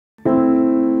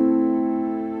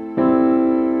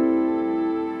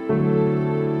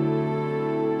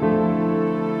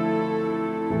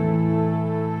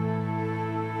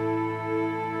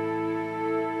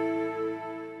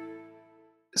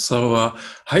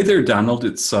Hi there, Donald.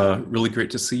 It's really great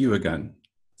to see you again.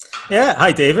 Yeah,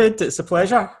 hi David, it's a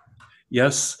pleasure.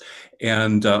 Yes,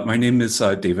 and my name is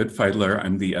David Fideler.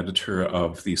 I'm the editor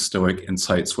of the Stoic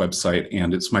Insights website,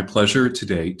 and it's my pleasure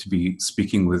today to be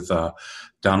speaking with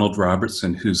Donald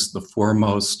Robertson, who's the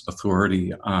foremost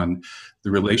authority on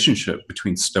the relationship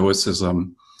between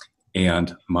Stoicism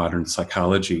and modern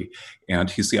psychology. And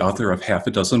he's the author of half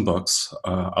a dozen books.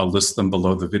 I'll list them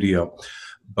below the video.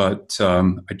 But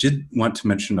I did want to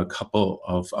mention a couple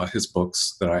of his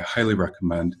books that I highly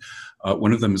recommend.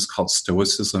 One of them is called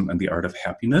Stoicism and the Art of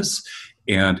Happiness,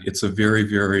 and it's a very,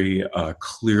 very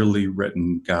clearly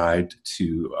written guide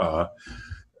to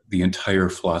the entire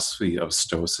philosophy of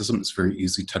Stoicism. It's very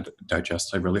easy to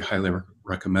digest. I really highly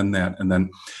recommend that. And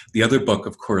then the other book,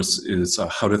 of course, is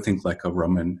How to Think Like a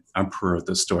Roman Emperor,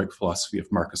 the Stoic Philosophy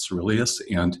of Marcus Aurelius.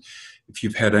 And if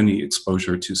you've had any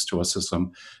exposure to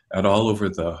Stoicism at all over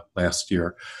the last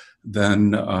year,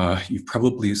 then you've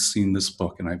probably seen this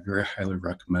book, and I very highly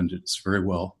recommend it. It's very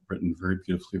well written, very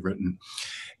beautifully written.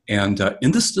 And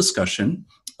in this discussion,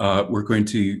 we're going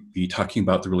to be talking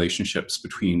about the relationships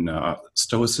between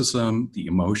Stoicism, the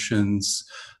emotions,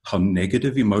 how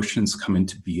negative emotions come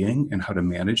into being and how to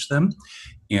manage them,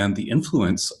 and the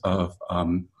influence of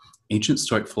ancient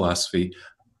Stoic philosophy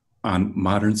on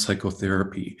modern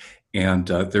psychotherapy. And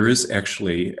there is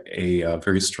actually a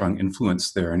very strong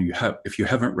influence there. And if you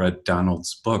haven't read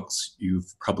Donald's books,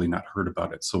 you've probably not heard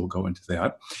about it. So we'll go into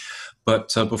that.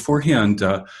 But beforehand,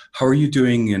 how are you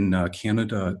doing in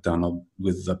Canada, Donald,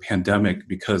 with the pandemic?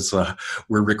 Because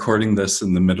we're recording this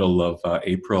in the middle of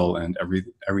April and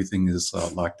everything is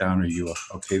locked down. Are you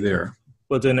okay there?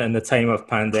 We're doing it in the time of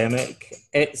pandemic.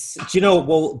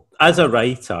 Well, as a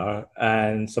writer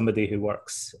and somebody who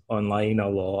works online a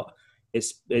lot,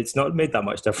 it's not made that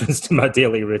much difference to my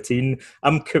daily routine.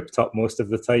 I'm cooped up most of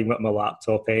the time at my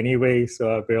laptop anyway,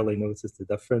 so I barely notice the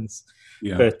difference.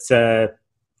 Yeah. But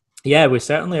yeah,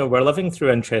 we're living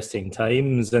through interesting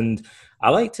times, and I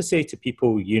like to say to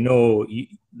people,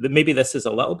 maybe this is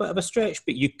a little bit of a stretch,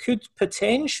 but you could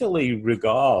potentially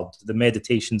regard the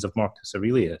Meditations of Marcus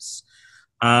Aurelius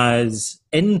as,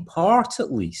 in part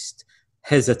at least,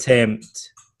 his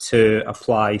attempt to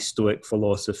apply Stoic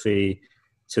philosophy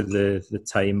to the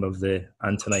time of the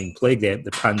Antonine Plague,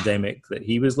 the pandemic that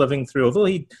he was living through. Although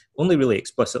he only really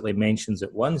explicitly mentions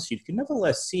it once, you can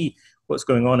nevertheless see what's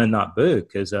going on in that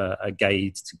book as a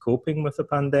guide to coping with the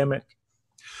pandemic.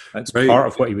 That's right. Part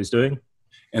of what he was doing.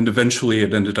 And eventually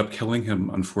it ended up killing him,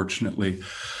 unfortunately.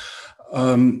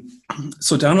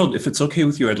 So Donald, if it's okay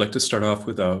with you, I'd like to start off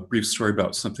with a brief story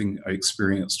about something I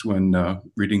experienced when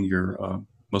reading your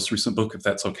most recent book, if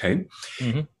that's okay.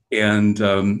 Mm-hmm.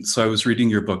 And so I was reading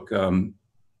your book,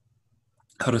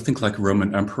 How to Think Like a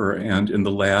Roman Emperor, and in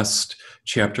the last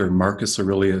chapter, Marcus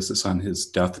Aurelius is on his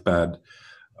deathbed,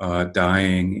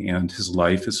 dying, and his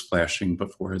life is flashing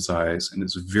before his eyes, and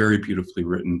it's very beautifully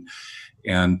written.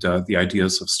 And the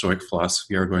ideas of Stoic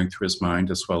philosophy are going through his mind,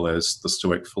 as well as the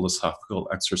Stoic philosophical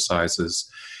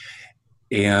exercises.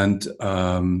 And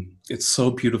it's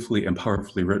so beautifully and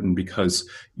powerfully written because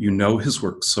you know his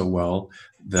work so well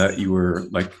that you were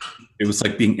like, it was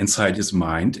like being inside his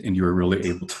mind, and you were really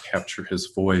able to capture his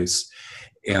voice.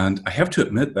 And I have to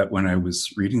admit that when I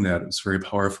was reading that, it was very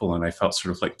powerful, and I felt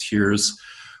sort of like tears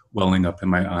welling up in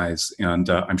my eyes. And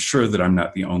I'm sure that I'm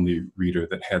not the only reader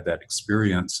that had that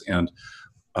experience. And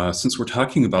since we're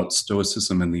talking about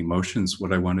Stoicism and the emotions,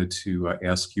 what I wanted to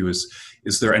ask you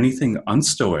is there anything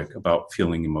unstoic about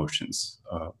feeling emotions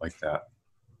like that?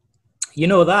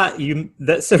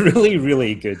 That's a really,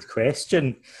 really good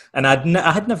question. And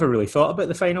I had never really thought about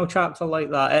the final chapter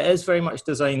like that. It is very much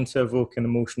designed to evoke an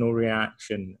emotional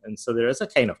reaction. And so there is a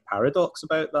kind of paradox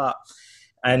about that.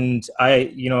 And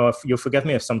if you'll forgive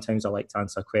me if sometimes I like to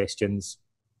answer questions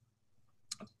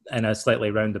in a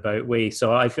slightly roundabout way.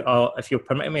 So if you'll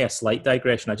permit me a slight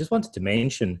digression, I just wanted to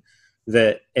mention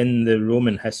that in the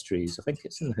Roman histories, I think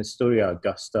it's in the Historia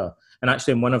Augusta, and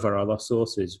actually in one of our other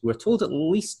sources, we're told at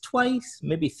least twice,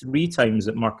 maybe three times,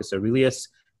 that Marcus Aurelius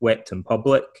wept in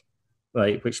public,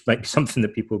 which might be something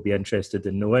that people would be interested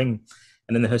in knowing.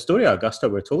 And in the Historia Augusta,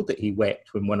 we're told that he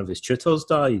wept when one of his tutors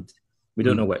died. We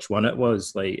don't know which one it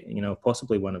was,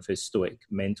 possibly one of his Stoic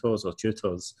mentors or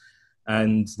tutors.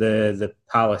 And the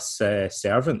palace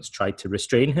servants tried to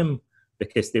restrain him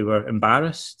because they were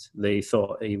embarrassed. They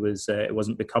thought it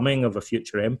wasn't becoming of a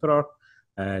future emperor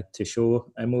to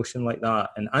show emotion like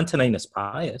that. And Antoninus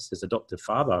Pius, his adoptive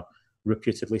father,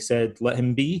 reputedly said, "Let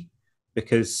him be,"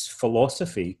 because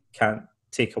philosophy can't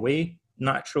take away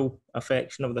natural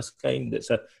affection of this kind. It's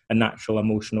a natural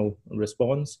emotional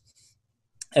response.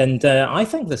 And I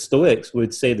think the Stoics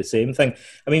would say the same thing.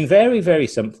 I mean, very, very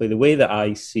simply, the way that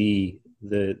I see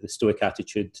the Stoic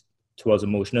attitude towards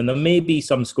emotion, and there may be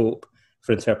some scope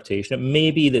for interpretation. It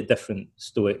may be that different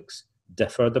Stoics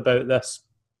differed about this.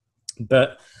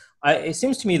 But it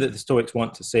seems to me that the Stoics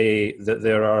want to say that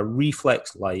there are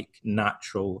reflex-like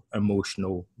natural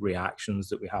emotional reactions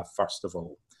that we have, first of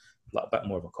all. A little bit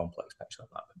more of a complex picture of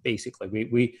that. But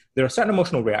basically, there are certain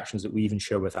emotional reactions that we even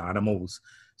share with animals.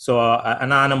 So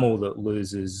an animal that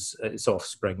loses its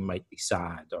offspring might be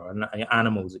sad, or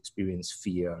animals experience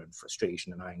fear and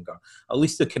frustration and anger, at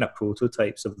least the kind of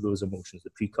prototypes of those emotions, the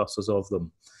precursors of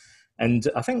them. And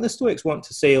I think the Stoics want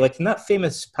to say, like in that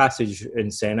famous passage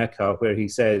in Seneca where he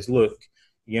says, look,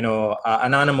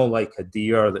 an animal like a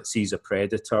deer that sees a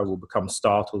predator will become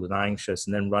startled and anxious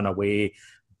and then run away.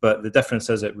 But the difference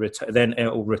is then it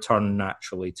will return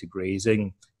naturally to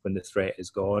grazing when the threat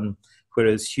is gone.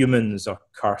 Whereas humans are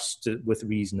cursed with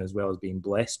reason as well as being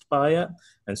blessed by it.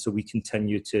 And so we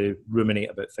continue to ruminate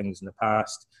about things in the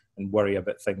past and worry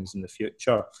about things in the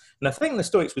future. And I think the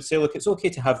Stoics would say, look, it's okay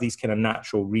to have these kind of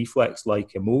natural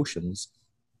reflex-like emotions.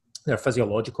 They're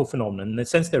physiological phenomena. In the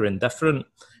sense they're indifferent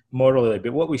morally,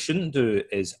 but what we shouldn't do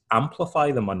is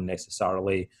amplify them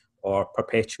unnecessarily or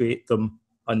perpetuate them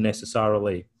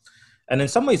unnecessarily. And in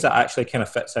some ways that actually kind of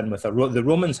fits in with the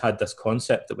Romans had this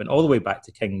concept that went all the way back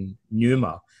to King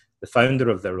Numa, the founder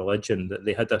of their religion, that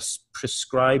they had a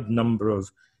prescribed number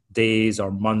of days or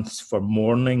months for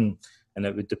mourning, and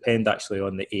it would depend actually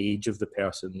on the age of the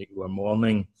person that you were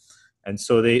mourning. And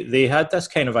so they had this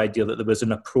kind of idea that there was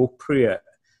an appropriate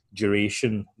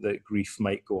duration that grief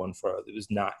might go on for, that was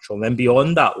natural. And then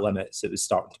beyond that limits, it was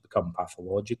starting to become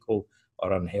pathological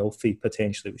or unhealthy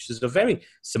potentially, which is a very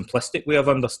simplistic way of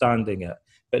understanding it.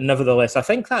 But nevertheless, I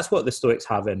think that's what the Stoics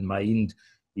have in mind.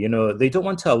 They don't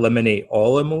want to eliminate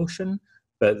all emotion,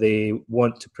 but they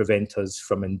want to prevent us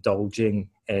from indulging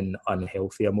in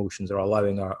unhealthy emotions or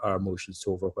allowing our emotions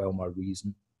to overwhelm our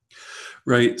reason.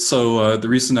 Right. So the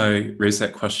reason I raise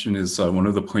that question is one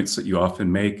of the points that you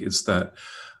often make is that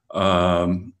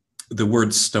the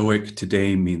word Stoic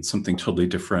today means something totally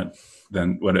different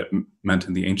than what it meant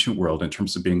in the ancient world in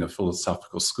terms of being a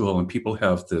philosophical school. And people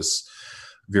have this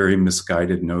very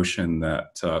misguided notion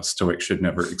that Stoics should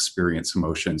never experience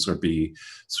emotions or be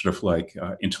sort of like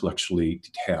intellectually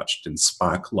detached and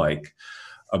Spock-like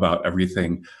about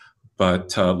everything.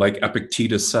 But like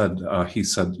Epictetus said, he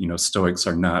said, Stoics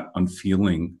are not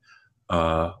unfeeling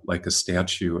like a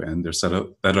statue. And there's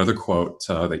that other quote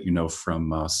that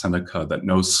from Seneca, that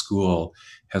no school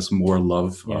has more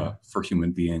love for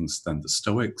human beings than the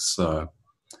Stoics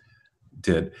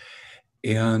did.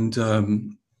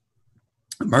 And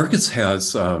Marcus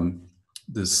has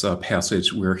this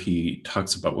passage where he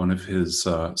talks about one of his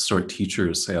Stoic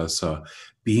teachers as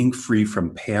being free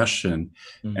from passion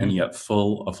and yet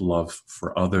full of love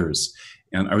for others.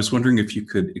 And I was wondering if you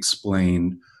could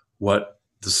explain what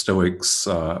the Stoics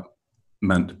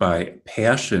meant by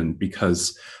passion,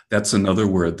 because that's another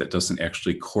word that doesn't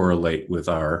actually correlate with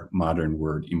our modern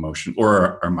word emotion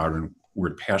or our modern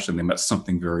word passion. They meant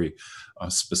something very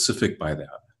specific by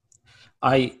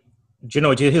that.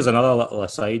 Here's another little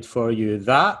aside for you.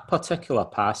 That particular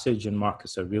passage in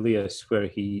Marcus Aurelius, where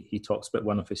he talks about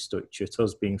one of his Stoic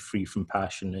tutors being free from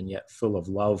passion and yet full of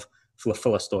love,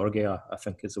 philostorgia, I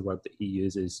think is the word that he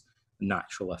uses,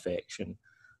 natural affection.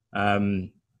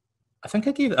 I think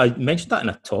I mentioned that in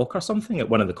a talk or something at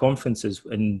one of the conferences.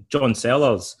 And John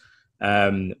Sellers,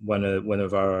 one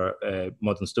of our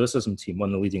modern Stoicism team, one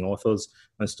of the leading authors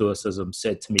on Stoicism,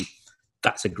 said to me,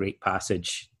 "That's a great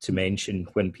passage to mention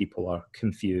when people are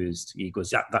confused." He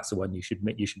goes, "Yeah, that's the one you should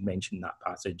mention that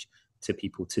passage to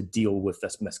people to deal with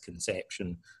this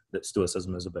misconception that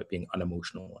Stoicism is about being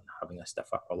unemotional and having a stiff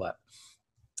upper lip."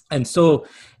 And so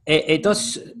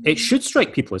it should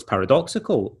strike people as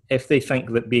paradoxical if they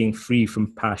think that being free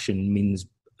from passion means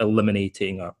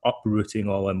eliminating or uprooting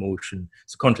all emotion.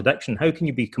 It's a contradiction. How can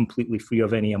you be completely free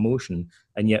of any emotion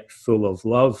and yet full of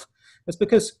love? It's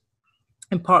because,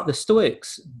 in part, the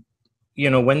Stoics,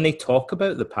 when they talk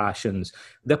about the passions,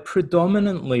 they're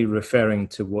predominantly referring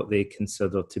to what they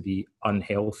consider to be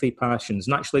unhealthy passions.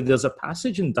 And actually, there's a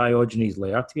passage in Diogenes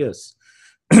Laertius.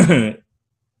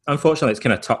 Unfortunately, it's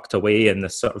kind of tucked away in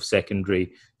this sort of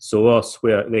secondary source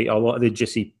where a lot of the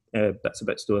juicy bits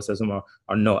about Stoicism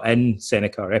are not in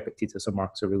Seneca or Epictetus or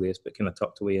Marcus Aurelius, but kind of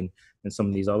tucked away in some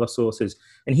of these other sources.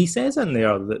 And he says in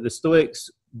there that the Stoics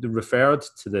referred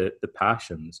to the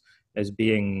passions as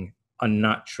being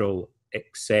unnatural,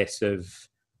 excessive,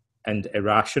 and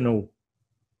irrational.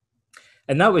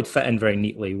 And that would fit in very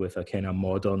neatly with a kind of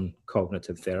modern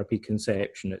cognitive therapy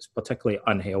conception. It's particularly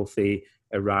unhealthy,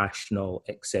 irrational,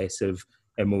 excessive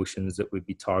emotions that we'd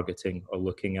be targeting or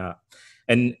looking at.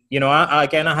 And, I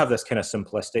have this kind of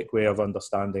simplistic way of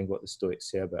understanding what the Stoics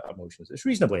say about emotions. It's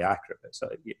reasonably accurate.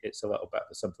 It's a little bit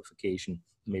of a simplification,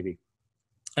 maybe.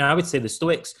 And I would say the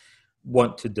Stoics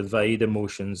want to divide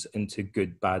emotions into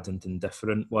good, bad, and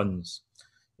indifferent ones.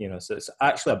 So it's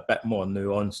actually a bit more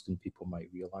nuanced than people might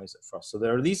realize at first. So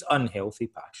there are these unhealthy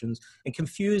passions, and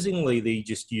confusingly, they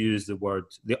just use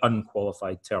the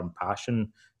unqualified term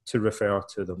passion to refer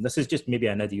to them. This is just maybe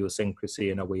an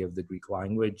idiosyncrasy in a way of the Greek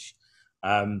language,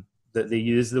 that they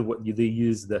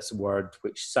use this word,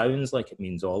 which sounds like it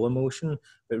means all emotion,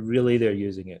 but really they're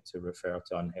using it to refer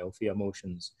to unhealthy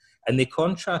emotions. And they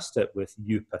contrast it with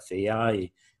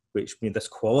eupatheiai, which means this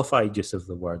qualified use of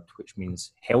the word, which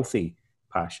means healthy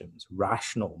passions,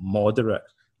 rational, moderate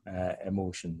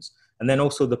emotions. And then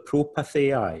also the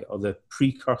propatheiai, or the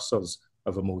precursors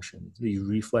of emotions, these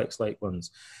reflex-like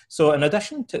ones. So in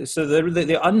addition to,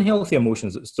 the unhealthy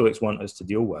emotions that Stoics want us to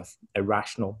deal with,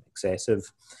 irrational, excessive,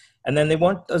 and then they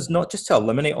want us not just to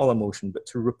eliminate all emotion, but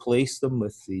to replace them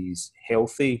with these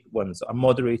healthy ones that are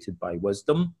moderated by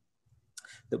wisdom,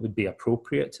 that would be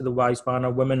appropriate to the wise man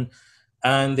or woman.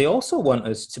 And they also want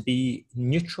us to be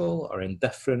neutral or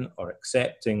indifferent or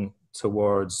accepting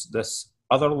towards this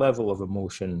other level of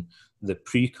emotion, the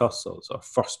precursors or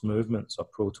first movements or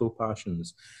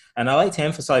proto-passions. And I like to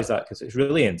emphasize that because it's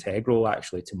really integral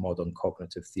actually to modern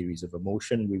cognitive theories of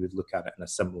emotion. We would look at it in a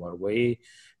similar way,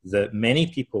 that many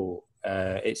people,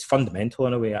 it's fundamental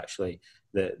in a way actually,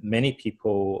 that many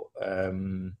people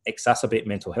exacerbate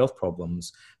mental health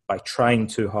problems by trying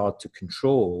too hard to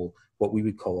control what we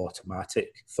would call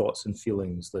automatic thoughts and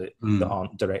feelings that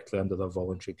aren't directly under their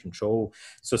voluntary control.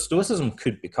 So Stoicism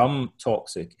could become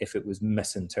toxic if it was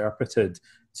misinterpreted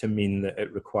to mean that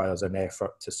it requires an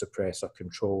effort to suppress or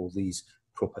control these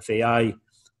propatheiai,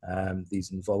 these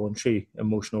involuntary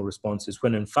emotional responses,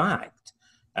 when in fact,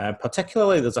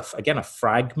 particularly there's a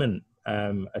fragment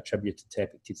attributed to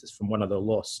Epictetus from one of the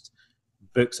lost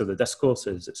books of the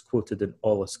Discourses. It's quoted in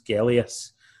Aulus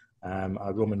Gellius,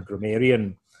 a Roman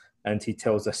grammarian, and he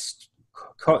tells us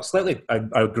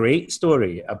a great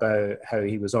story about how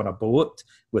he was on a boat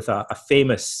with a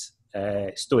famous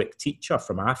Stoic teacher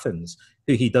from Athens,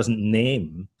 who he doesn't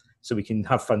name, so we can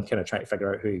have fun kind of trying to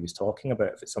figure out who he was talking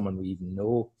about, if it's someone we even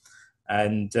know.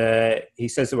 And he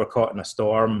says they were caught in a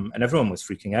storm, and everyone was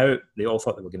freaking out. They all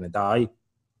thought they were going to die.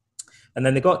 And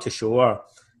then they got to shore,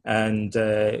 and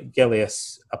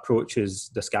Gellius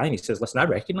approaches this guy, and he says, "Listen, I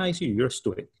recognize you. You're a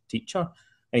Stoic teacher."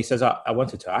 And he says, I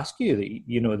wanted to ask you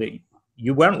that, that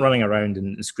you weren't running around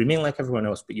and screaming like everyone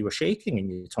else, but you were shaking and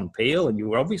you turned pale and you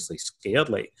were obviously scared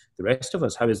like the rest of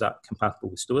us. How is that compatible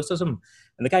with Stoicism?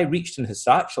 And the guy reached in his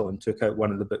satchel and took out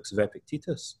one of the books of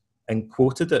Epictetus and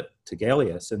quoted it to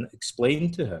Gellius and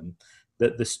explained to him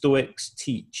that the Stoics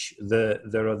teach that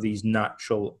there are these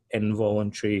natural,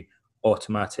 involuntary,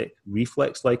 automatic,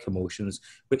 reflex-like emotions,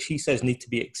 which he says need to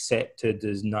be accepted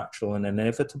as natural and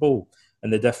inevitable.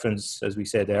 And the difference, as we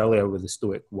said earlier, with the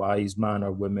Stoic wise man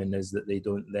or woman is that they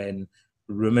don't then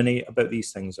ruminate about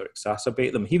these things or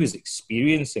exacerbate them. He was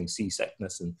experiencing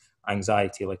seasickness and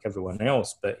anxiety like everyone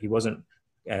else, but he wasn't,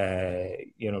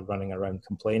 running around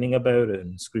complaining about it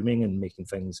and screaming and making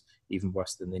things even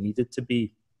worse than they needed to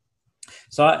be.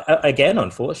 So again,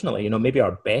 unfortunately, maybe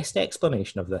our best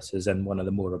explanation of this is in one of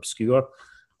the more obscure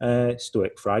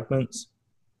Stoic fragments.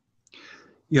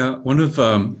 Yeah, one of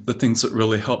the things that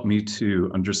really helped me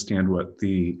to understand what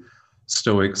the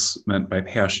Stoics meant by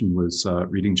passion was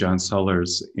reading John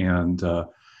Sellers. And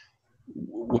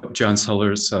what John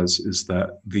Sellers says is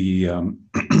that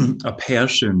a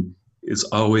passion is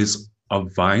always a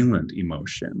violent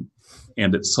emotion.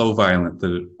 And it's so violent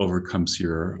that it overcomes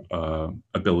your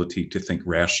ability to think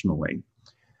rationally.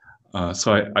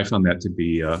 So I found that to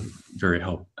be very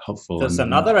helpful. There's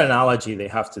another analogy they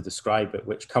have to describe it,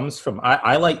 which comes from,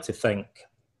 I like to think,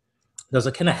 there's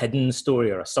a kind of hidden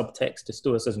story or a subtext to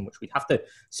Stoicism, which we'd have to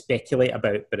speculate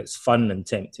about, but it's fun and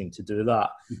tempting to do that.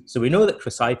 So we know that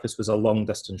Chrysippus was a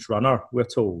long-distance runner, we're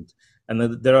told.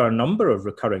 And there are a number of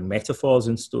recurring metaphors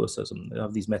in Stoicism. They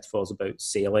have these metaphors about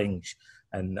sailing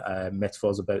and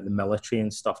metaphors about the military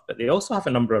and stuff, but they also have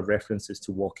a number of references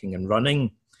to walking and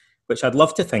running, which I'd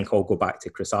love to think all go back to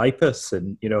Chrysippus.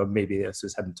 And, maybe this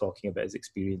is him talking about his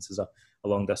experience as a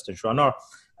long-distance runner.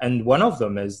 And one of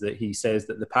them is that he says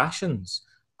that the passions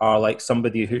are like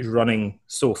somebody who's running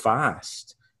so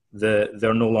fast that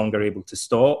they're no longer able to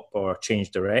stop or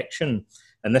change direction.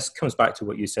 And this comes back to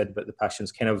what you said about the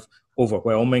passions kind of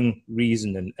overwhelming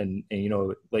reason and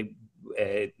like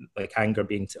like anger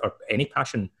being, or any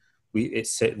passion,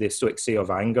 it's the Stoics say of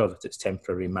anger that it's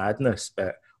temporary madness,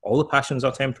 but all the passions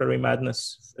are temporary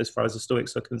madness as far as the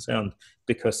Stoics are concerned,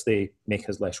 because they make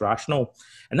us less rational.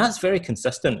 And that's very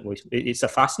consistent. It's a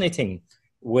fascinating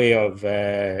way of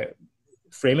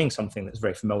framing something that's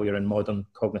very familiar in modern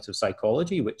cognitive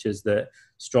psychology, which is that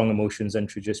strong emotions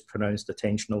introduce pronounced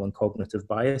attentional and cognitive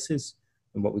biases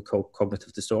and what we call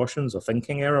cognitive distortions or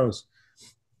thinking errors.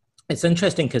 It's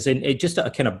interesting because just at a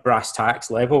kind of brass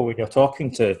tacks level, when you're talking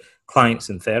to clients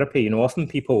in therapy, often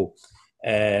people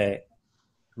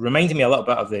reminding me a little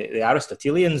bit of the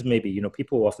Aristotelians, maybe,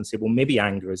 people often say, well, maybe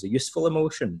anger is a useful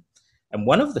emotion. And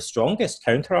one of the strongest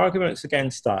counter arguments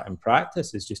against that in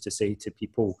practice is just to say to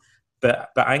people, but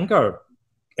anger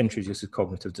introduces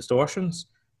cognitive distortions.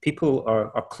 People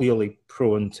are clearly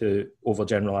prone to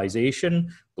overgeneralization,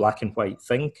 black and white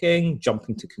thinking,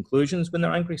 jumping to conclusions when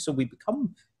they're angry. So we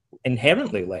become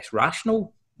inherently less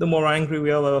rational the more angry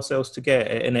we allow ourselves to get,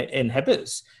 and it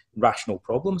inhibits rational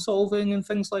problem solving and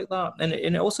things like that. And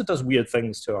it also does weird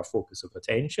things to our focus of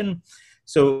attention.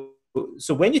 So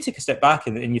when you take a step back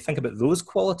and you think about those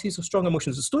qualities of strong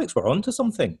emotions, the Stoics were onto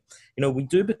something. We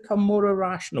do become more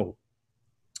irrational.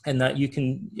 And that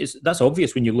that's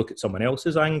obvious when you look at someone else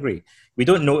who's angry. We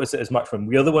don't notice it as much when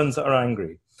we're the ones that are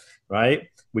angry, right?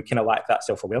 We kind of lack that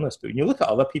self-awareness. But when you look at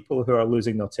other people who are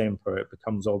losing their temper, it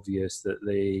becomes obvious that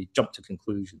they jump to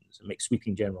conclusions and make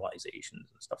sweeping generalizations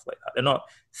and stuff like that. They're not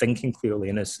thinking clearly.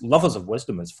 And as lovers of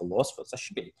wisdom, as philosophers, this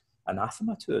should be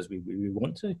anathema to us. We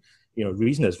want to,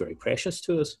 reason is very precious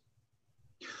to us.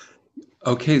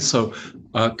 Okay, so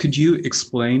could you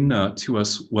explain to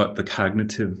us what the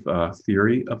cognitive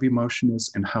theory of emotion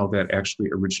is and how that actually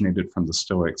originated from the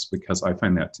Stoics? Because I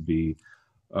find that to be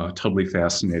totally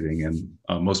fascinating,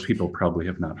 and most people probably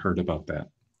have not heard about that.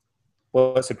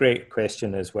 Well, it's a great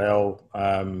question as well.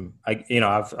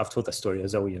 I've told this story a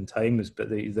zillion times, but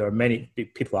there are many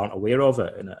people aren't aware of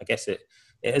it, and I guess it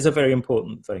is a very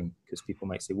important thing, because people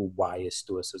might say, well, why is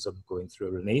Stoicism going through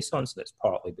a renaissance? And it's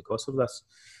partly because of this.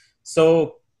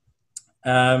 So,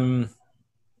 where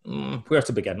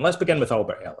to begin? Let's begin with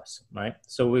Albert Ellis, right?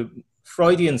 So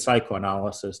Freudian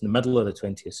psychoanalysis in the middle of the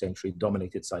 20th century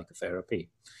dominated psychotherapy.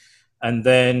 And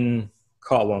then,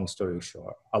 cut a long story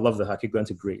short, I love that I could go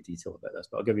into great detail about this,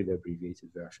 but I'll give you the abbreviated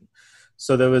version.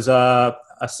 So there was a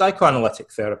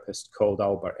psychoanalytic therapist called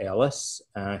Albert Ellis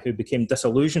who became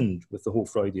disillusioned with the whole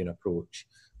Freudian approach,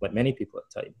 like many people at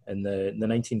the time, in the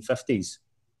 1950s.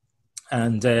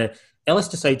 And Ellis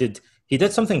decided, he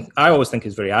did something I always think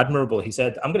is very admirable. He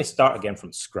said, I'm going to start again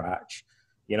from scratch.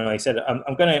 He said,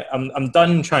 I'm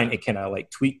done trying to kind of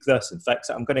like tweak this and fix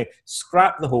it. I'm going to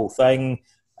scrap the whole thing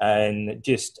and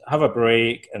just have a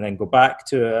break and then go back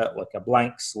to it like a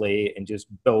blank slate and just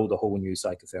build a whole new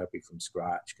psychotherapy from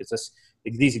scratch. Because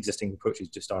these existing approaches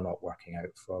just are not working out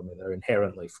for me. They're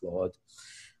inherently flawed.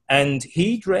 And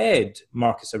he read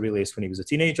Marcus Aurelius when he was a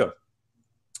teenager.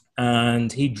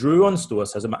 And he drew on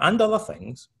Stoicism and other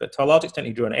things, but to a large extent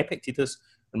he drew on Epictetus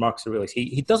and Marcus Aurelius.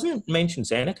 He doesn't mention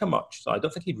Seneca much, so I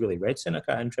don't think he'd really read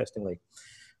Seneca, interestingly.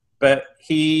 But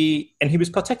he was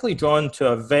particularly drawn to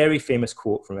a very famous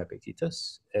quote from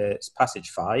Epictetus. It's passage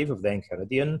 5 of the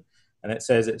Enchiridion, and it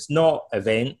says, it's not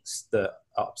events that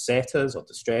upset us or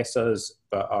distress us,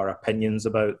 but our opinions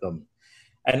about them.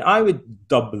 And I would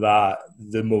dub that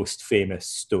the most famous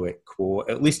Stoic quote,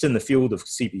 at least in the field of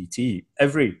CBT.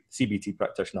 Every CBT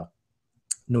practitioner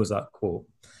knows that quote.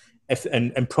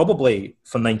 And probably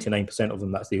for 99% of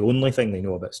them, that's the only thing they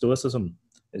know about Stoicism,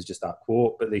 is just that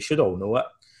quote, but they should all know it.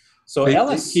 So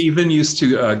Ellis... He even used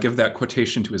to give that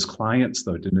quotation to his clients,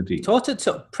 though, didn't he? Taught it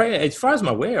to, as far as I'm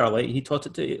aware, he taught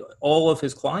it to all of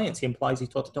his clients. He implies he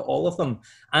taught it to all of them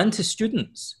and to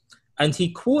students. And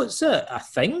he quotes it, I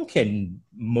think, in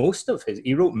most of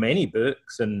he wrote many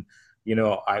books, and,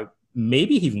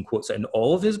 maybe he even quotes it in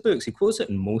all of his books. He quotes it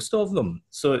in most of them.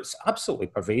 So it's absolutely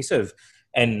pervasive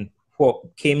in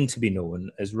what came to be known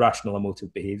as rational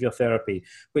emotive behavior therapy,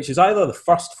 which is either the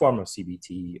first form of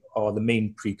CBT or the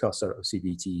main precursor of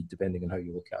CBT, depending on how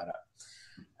you look at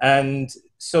it. And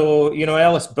so,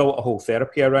 Ellis built a whole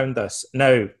therapy around this.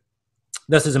 Now,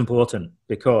 this is important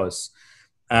because...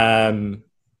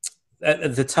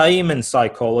 at the time in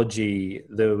psychology,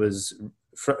 there was,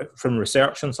 from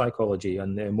research on psychology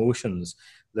and the emotions,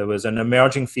 there was an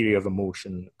emerging theory of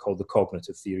emotion called the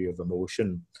cognitive theory of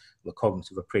emotion, the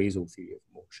cognitive appraisal theory of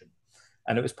emotion.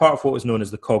 And it was part of what was known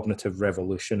as the cognitive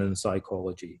revolution in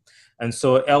psychology. And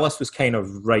so Ellis was kind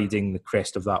of riding the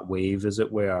crest of that wave, as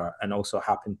it were, and also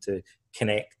happened to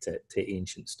connect it to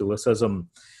ancient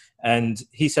Stoicism. And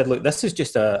he said, look, this is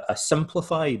just a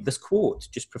simplified, this quote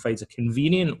just provides a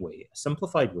convenient way, a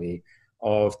simplified way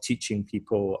of teaching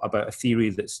people about a theory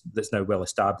that's now well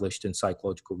established in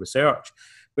psychological research,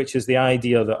 which is the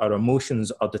idea that our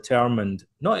emotions are determined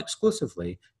not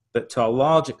exclusively, but to a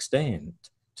large extent,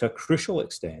 to a crucial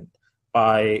extent,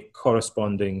 by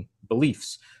corresponding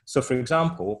beliefs. So, for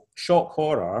example, shock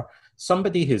horror,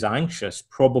 somebody who's anxious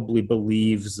probably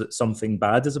believes that something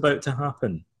bad is about to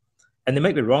happen. And they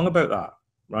might be wrong about that,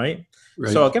 right?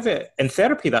 So I'll give it, in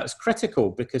therapy, that's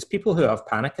critical, because people who have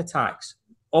panic attacks,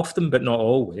 often but not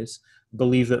always,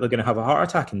 believe that they're going to have a heart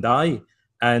attack and die.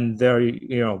 And they're,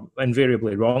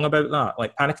 invariably wrong about that.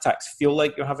 Like, panic attacks feel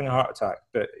like you're having a heart attack,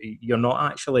 but you're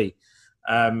not actually.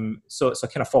 So it's a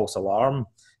kind of false alarm.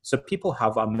 So people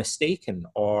have a mistaken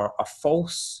or a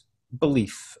false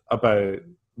belief about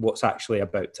what's actually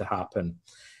about to happen.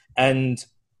 And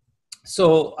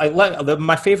so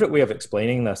my favorite way of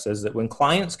explaining this is that when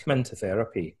clients come into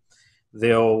therapy,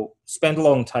 they'll spend a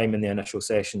long time in the initial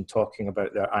session talking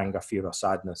about their anger, fear, or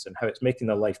sadness and how it's making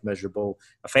their life miserable,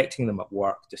 affecting them at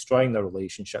work, destroying their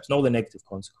relationships, and all the negative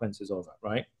consequences of it,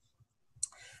 right?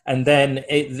 And then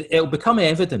it'll become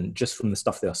evident just from the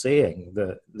stuff they're saying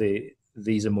that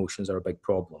these emotions are a big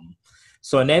problem.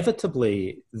 So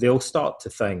inevitably, they'll start to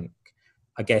think,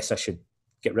 I guess I should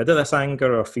get rid of this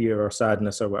anger or fear or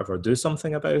sadness or whatever, do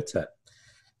something about it.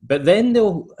 But then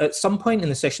at some point in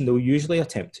the session, they'll usually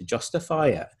attempt to justify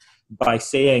it by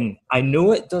saying, I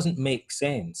know it doesn't make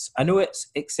sense. I know it's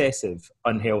excessive,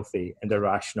 unhealthy, and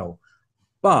irrational,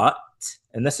 but,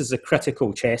 and this is a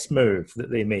critical chess move that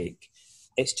they make,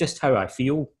 it's just how I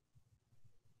feel,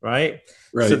 right?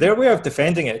 So their way of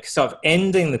defending it, sort of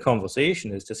ending the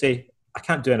conversation, is to say, I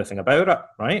can't do anything about it,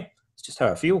 right? It's just how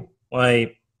I feel.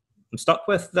 Like, I'm stuck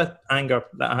with the anger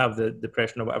that I have, the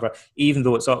depression or whatever, even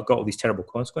though it's got all these terrible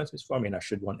consequences for me and I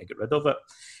should want to get rid of it.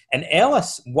 And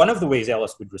Ellis, one of the ways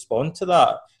Ellis would respond to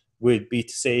that would be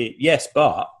to say, yes,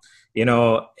 but,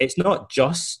 it's not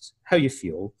just how you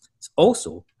feel, it's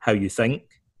also how you think.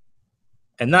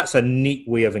 And that's a neat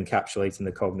way of encapsulating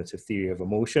the cognitive theory of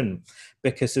emotion,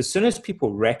 because as soon as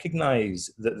people recognize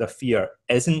that the fear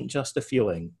isn't just a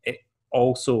feeling, it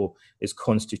also is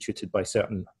constituted by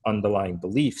certain underlying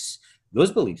beliefs. Those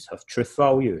beliefs have truth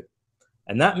value.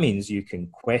 And that means you can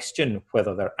question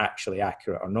whether they're actually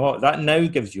accurate or not. That now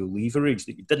gives you leverage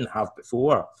that you didn't have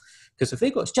before. Because if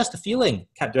they go, it's just a feeling,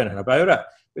 can't do anything about it. But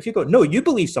if you go, no, you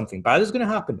believe something bad is going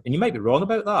to happen, and you might be wrong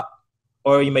about that,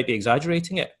 or you might be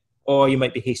exaggerating it, or you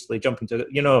might be hastily jumping to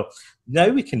it, now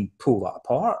we can pull that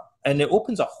apart. And it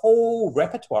opens a whole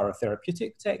repertoire of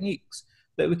therapeutic techniques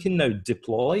that we can now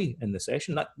deploy in the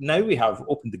session. Now we have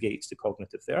opened the gates to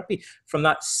cognitive therapy from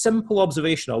that simple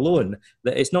observation alone,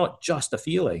 that it's not just a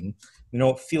feeling.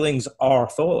 Feelings are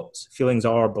thoughts, feelings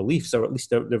are beliefs, or at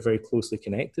least they're very closely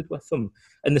connected with them.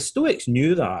 And the Stoics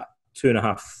knew that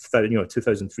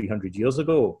 2,300 years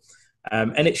ago.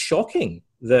 And it's shocking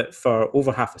that for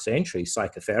over half a century,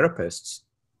 psychotherapists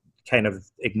kind of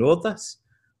ignored this,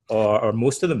 or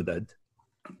most of them did.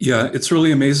 Yeah, it's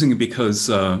really amazing because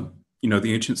the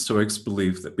ancient Stoics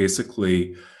believed that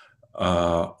basically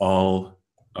all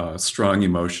strong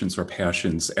emotions or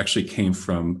passions actually came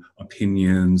from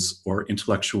opinions or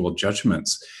intellectual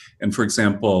judgments. And for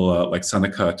example, like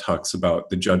Seneca talks about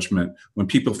the judgment, when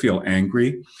people feel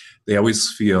angry, they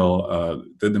always feel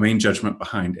the main judgment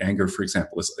behind anger, for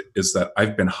example, is that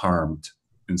I've been harmed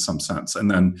in some sense.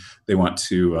 And then they want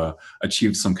to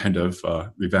achieve some kind of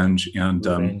revenge. And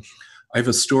I have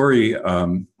a story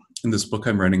in this book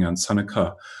I'm writing on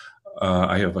Seneca.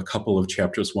 I have a couple of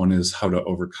chapters. One is how to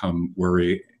overcome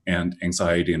worry and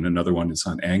anxiety, and another one is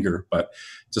on anger. But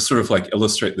to sort of like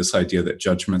illustrate this idea that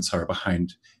judgments are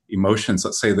behind emotions,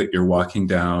 let's say that you're walking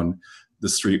down the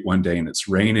street one day and it's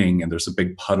raining and there's a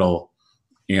big puddle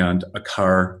and a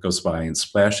car goes by and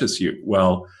splashes you.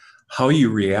 Well, how you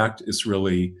react is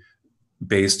really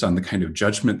based on the kind of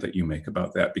judgment that you make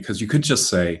about that, because you could just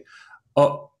say,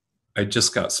 oh, I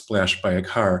just got splashed by a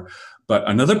car. But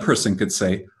another person could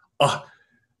say, oh,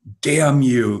 damn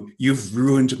you, you've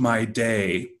ruined my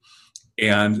day.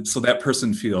 And so that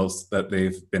person feels that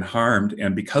they've been harmed.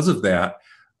 And because of that,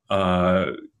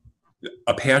 a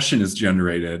passion is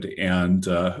generated. And,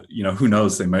 who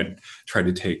knows, they might try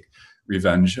to take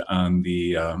revenge on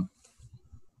the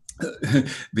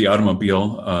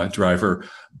automobile driver.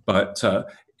 But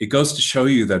it goes to show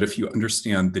you that if you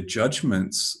understand the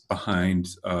judgments behind,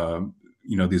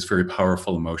 these very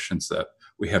powerful emotions that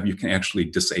we have, you can actually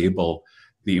disable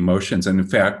the emotions. And in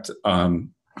fact,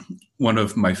 one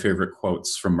of my favorite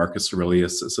quotes from Marcus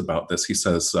Aurelius is about this. He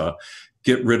says,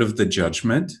 get rid of the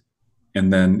judgment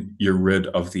and then you're rid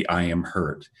of the I am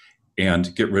hurt,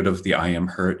 and get rid of the I am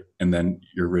hurt, and then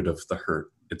you're rid of the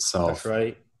hurt That's itself.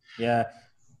 right. Yeah.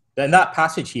 In that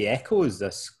passage, he echoes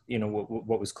this,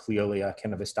 what was clearly a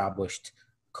kind of established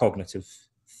cognitive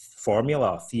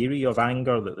formula, theory of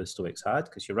anger that the Stoics had.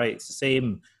 Because you're right, it's the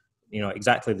same,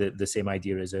 exactly the same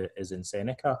idea as in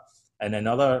Seneca and in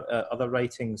other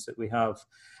writings that we have.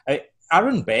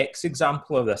 Aaron Beck's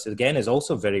example of this, again, is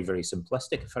also very, very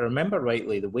simplistic. If I remember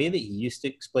rightly, the way that he used to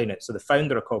explain it, so the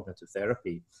founder of cognitive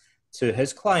therapy, to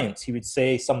his clients, he would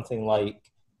say something like,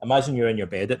 imagine you're in your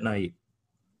bed at night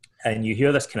and you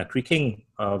hear this kind of creaking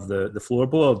of the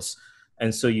floorboards,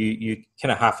 and so you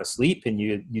kind of half asleep, and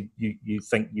you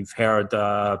think you've heard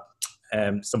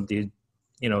somebody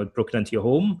broken into your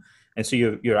home, and so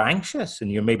you're anxious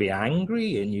and you're maybe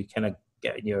angry, and you kind of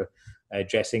get in your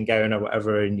dressing gown or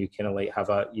whatever, and you kind of like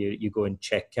you go and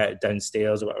check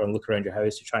downstairs or whatever and look around your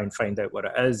house to try and find out what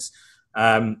it is.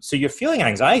 So you're feeling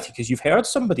anxiety because you've heard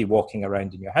somebody walking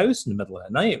around in your house in the middle of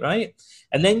the night, right?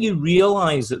 And then you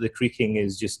realize that the creaking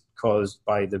is just caused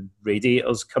by the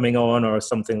radiators coming on or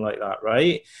something like that,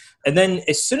 right? And then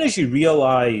as soon as you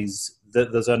realize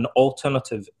that there's an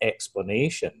alternative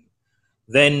explanation,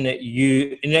 then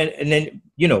to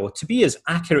be as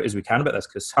accurate as we can about this,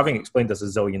 because having explained this a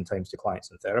zillion times to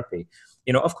clients in therapy,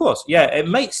 of course, yeah, it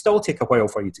might still take a while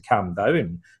for you to calm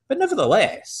down, but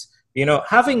nevertheless,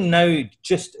 having now,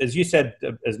 just as you said,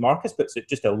 as Marcus puts it,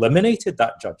 just eliminated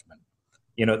that judgment.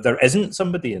 There isn't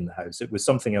somebody in the house. It was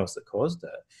something else that caused it.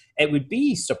 It would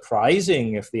be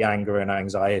surprising if the anger and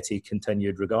anxiety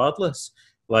continued regardless.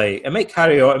 Like, it might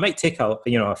carry on. It might take a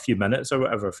few minutes or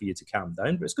whatever for you to calm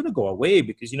down, but it's going to go away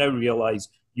because you now realize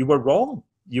you were wrong.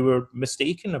 You were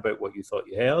mistaken about what you thought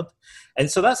you heard.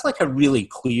 And so that's like a really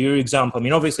clear example. I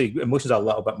mean, obviously, emotions are a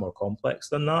little bit more complex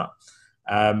than that.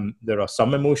 There are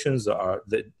some emotions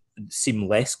that seem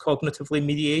less cognitively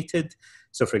mediated.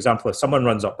 So, for example, if someone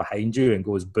runs up behind you and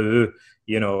goes boo,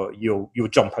 you'll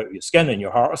jump out of your skin and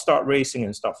your heart will start racing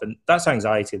and stuff. And that's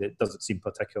anxiety that doesn't seem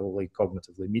particularly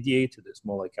cognitively mediated. It's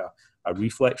more like a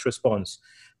reflex response.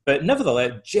 But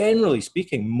nevertheless, generally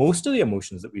speaking, most of the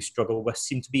emotions that we struggle with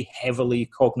seem to be heavily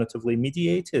cognitively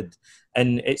mediated.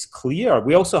 And it's clear.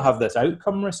 We also have this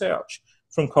outcome research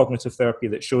from cognitive therapy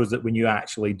that shows that when you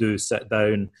actually do sit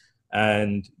down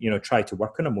and try to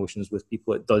work on emotions with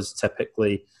people, it does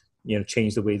typically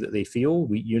change the way that they feel.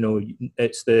 We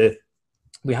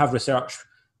have research,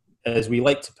 as we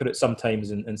like to put it sometimes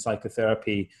in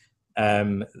psychotherapy,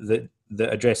 that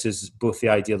addresses both the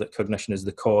idea that cognition is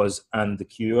the cause and the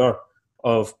cure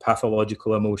of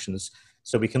pathological emotions.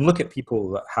 So we can look at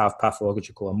people that have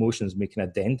pathological emotions and we can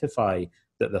identify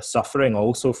that they're suffering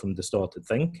also from distorted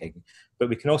thinking, but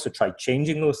we can also try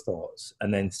changing those thoughts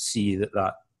and then see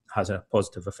that has a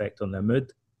positive effect on their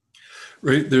mood.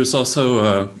 Right. There's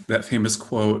also that famous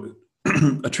quote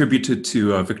attributed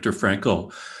to Viktor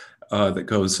Frankl that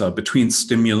goes, between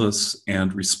stimulus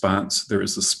and response, there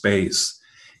is a space.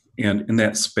 And in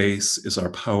that space is our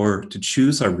power to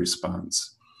choose our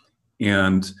response.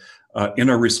 And in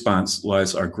our response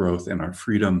lies our growth and our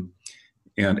freedom.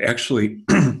 And actually,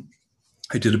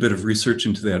 I did a bit of research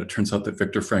into that. It turns out that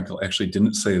Viktor Frankl actually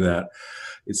didn't say that.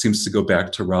 It seems to go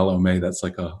back to Rollo May. That's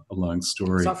like a long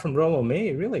story. Is that from Rollo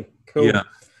May? Really? Cool. Yeah.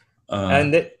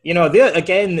 And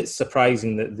again, it's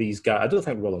surprising that these guys, I don't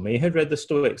think Rollo May had read the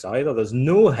Stoics either. There's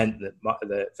no hint that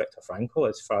Viktor Frankl,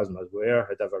 as far as I'm aware,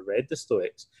 had ever read the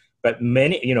Stoics. But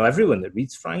many, everyone that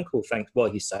reads Frankl thinks,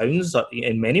 well, he sounds,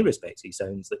 in many respects, he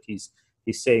sounds like he's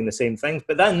saying the same things.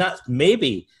 But then that's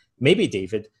maybe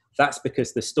David, that's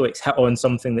because the Stoics hit on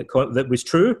something that was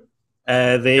true.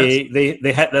 They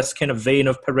hit this kind of vein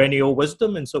of perennial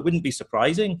wisdom, and so it wouldn't be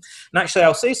surprising. And actually,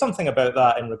 I'll say something about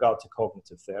that in regard to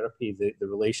cognitive therapy, the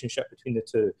relationship between the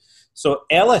two. So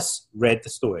Ellis read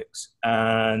the Stoics,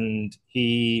 and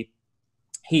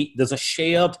there's a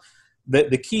shared.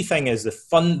 The key thing is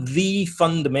the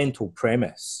fundamental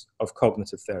premise of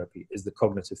cognitive therapy is the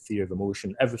cognitive theory of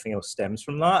emotion. Everything else stems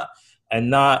from that,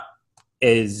 and that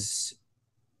is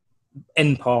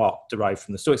in part derived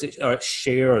from the Stoics, or it's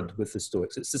shared with the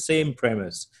Stoics. It's the same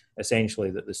premise,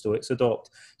 essentially, that the Stoics adopt.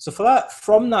 So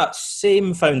from that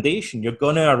same foundation, you're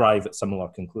going to arrive at similar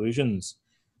conclusions.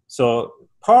 So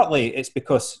partly it's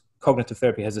because cognitive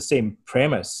therapy has the same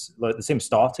premise, like the same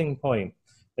starting point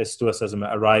as Stoicism. It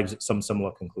arrives at some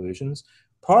similar conclusions.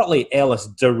 Partly Ellis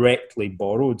directly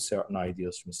borrowed certain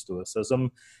ideas from Stoicism,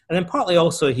 and then partly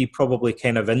also he probably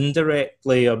kind of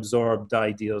indirectly absorbed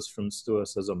ideas from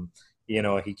Stoicism. He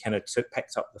kind of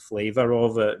picked up the flavor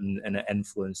of it, and it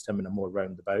influenced him in a more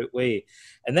roundabout way.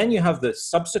 And then you have the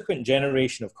subsequent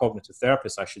generation of cognitive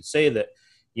therapists, I should say, that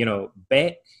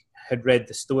Beck had read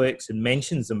the Stoics and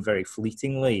mentions them very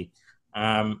fleetingly.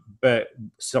 But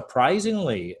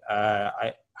surprisingly,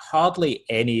 hardly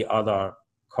any other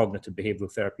cognitive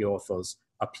behavioral therapy authors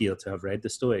appear to have read the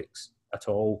Stoics at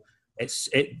all.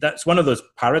 That's one of those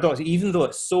paradoxes, even though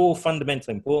it's so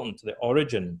fundamentally important to the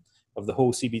origin of the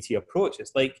whole CBT approach.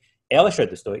 It's like Ellis read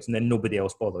the Stoics and then nobody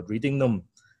else bothered reading them.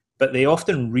 But they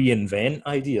often reinvent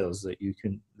ideas that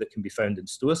can be found in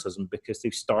Stoicism because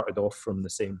they've started off from the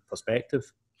same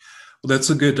perspective. Well, that's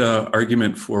a good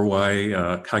argument for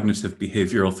why cognitive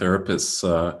behavioral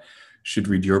therapists should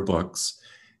read your books.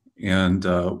 And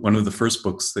one of the first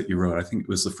books that you wrote, I think it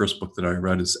was the first book that I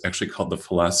read, is actually called The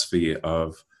Philosophy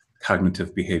of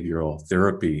Cognitive Behavioral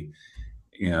Therapy.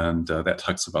 And that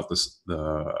talks about the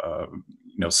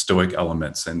Stoic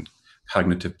elements and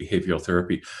cognitive behavioral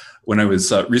therapy. When I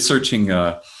was researching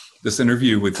this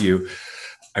interview with you,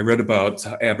 I read about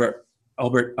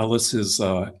Albert Ellis's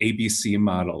ABC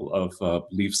model of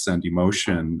beliefs and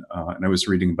emotion, and I was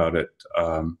reading about it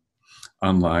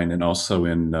online and also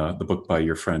in the book by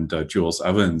your friend Jules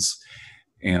Evans.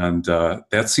 And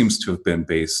that seems to have been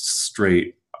based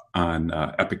straight on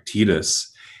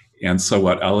Epictetus. And so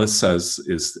what Ellis says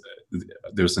is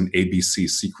there's an ABC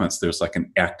sequence. There's like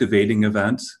an activating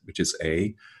event, which is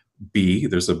A. B,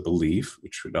 there's a belief,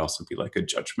 which would also be like a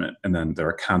judgment. And then there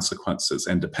are consequences.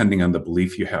 And depending on the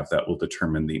belief you have, that will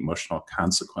determine the emotional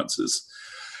consequences.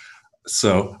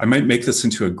 So I might make this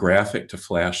into a graphic to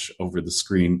flash over the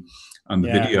screen on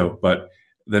the video. But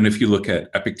then if you look at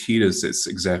Epictetus, it's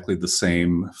exactly the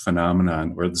same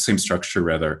phenomenon, or the same structure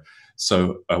rather.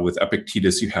 So with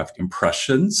Epictetus, you have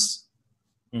impressions,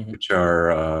 which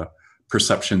are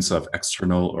perceptions of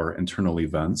external or internal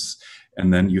events.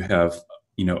 And then you have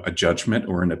a judgment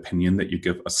or an opinion that you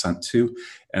give assent to.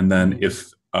 And then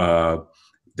if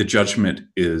the judgment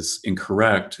is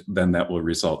incorrect, then that will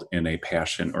result in a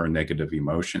passion or a negative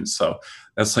emotion. So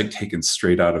that's like taken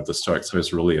straight out of the Stoics. So I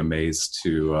was really amazed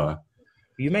to...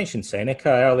 You mentioned Seneca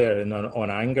earlier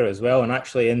on anger as well. And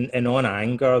actually in On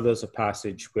Anger, there's a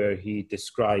passage where he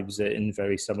describes it in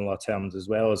very similar terms as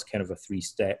well, as kind of a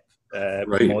three-step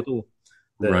model.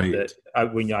 When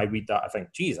I read that, I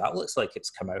think, geez, that looks like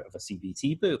it's come out of a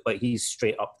CBT book. Like he's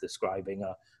straight up describing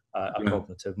a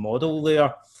cognitive model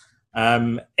there.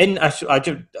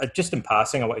 Just in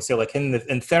passing, I want to say, like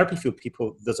in therapy field,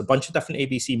 there's a bunch of different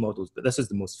ABC models, but this is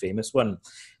the most famous one.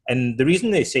 And the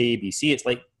reason they say ABC, it's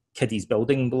like kiddies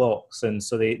building blocks. And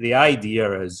so the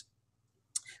idea is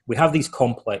we have these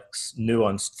complex,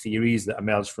 nuanced theories that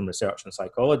emerge from research in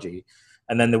psychology.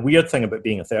 And then the weird thing about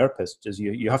being a therapist is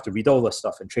you have to read all this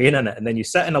stuff and train in it. And then you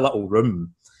sit in a little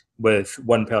room with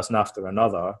one person after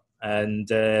another. And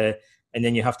then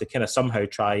you have to kind of somehow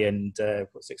try and,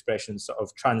 what's the expression, sort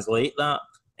of translate that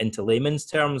into layman's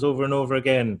terms over and over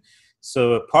again.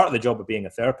 So part of the job of being a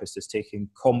therapist is taking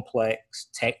complex,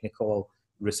 technical,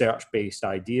 research-based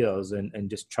ideas and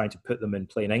just trying to put them in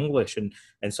plain English. And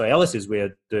so Ellis's way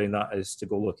of doing that is to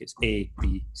go, look, it's A,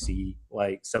 B, C,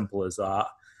 like simple as that.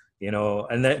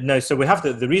 And now, so we have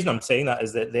the reason I'm saying that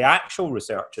is that the actual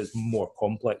research is more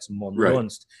complex and more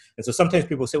nuanced. And so sometimes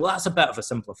people say, well, that's a bit of a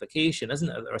simplification, isn't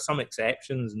it? There are some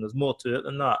exceptions and there's more to it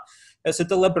than that. It's a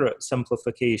deliberate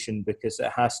simplification because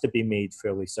it has to be made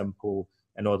fairly simple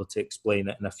in order to explain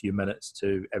it in a few minutes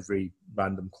to every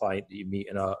random client that you meet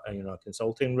in a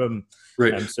consulting room.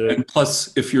 Right. And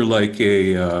plus, if you're like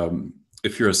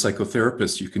if you're a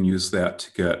psychotherapist, you can use that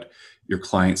to get your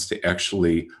clients to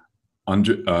actually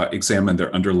examine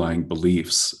their underlying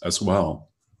beliefs as well.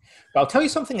 But I'll tell you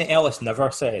something that Ellis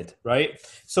never said, right?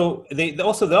 So the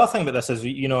other thing about this is,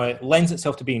 it lends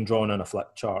itself to being drawn on a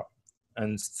flip chart.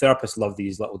 And therapists love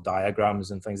these little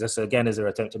diagrams and things. This, again, is their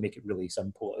attempt to make it really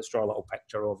simple. Let's draw a little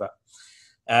picture of it.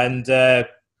 And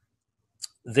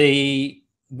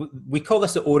we call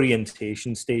this the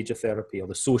orientation stage of therapy, or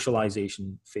the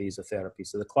socialization phase of therapy.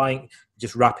 So the client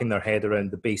just wrapping their head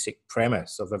around the basic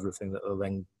premise of everything that they're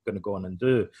then going to go on and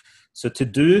do. So to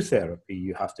do therapy,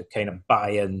 you have to kind of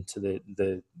buy into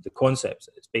the concepts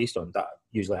that it's based on. That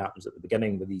usually happens at the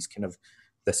beginning with these kind of,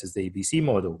 this is the ABC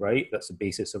model, right? That's the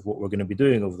basis of what we're going to be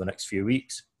doing over the next few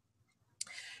weeks.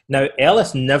 Now,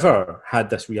 Ellis never had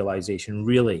this realization,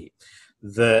 really,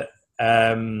 that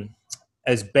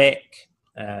as Beck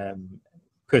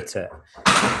put it,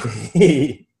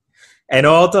 in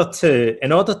order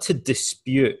to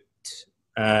dispute,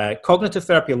 cognitive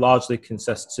therapy largely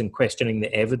consists in questioning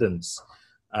the evidence,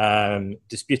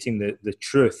 disputing the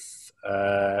truth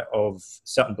of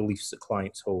certain beliefs that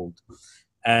clients hold.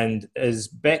 And as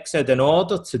Beck said, in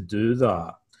order to do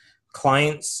that,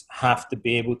 clients have to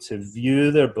be able to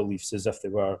view their beliefs as if they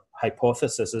were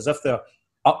hypotheses, as if they're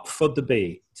up for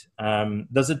debate.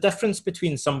 There's a difference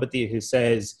between somebody who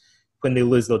says when they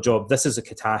lose their job, this is a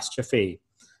catastrophe,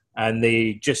 and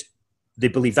they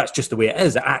believe that's just the way it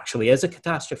is. It actually is a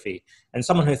catastrophe. And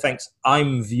someone who thinks,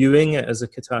 I'm viewing it as a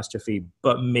catastrophe,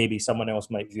 but maybe someone else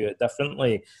might view it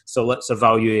differently. So let's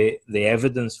evaluate the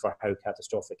evidence for how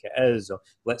catastrophic it is, or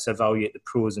let's evaluate the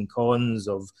pros and cons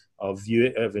of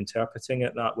interpreting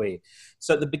it that way.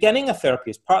 So at the beginning of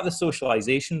therapy, as part of the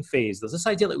socialization phase, there's this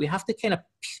idea that we have to kind of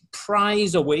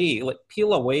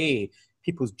peel away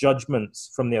people's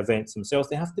judgments from the events themselves.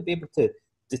 They have to be able to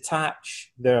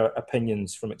detach their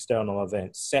opinions from external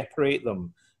events, separate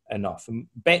them enough. And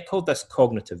Beck called this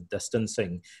cognitive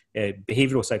distancing.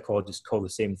 Behavioral psychologists call the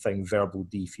same thing verbal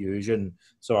diffusion.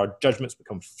 So our judgments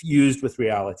become fused with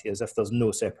reality as if there's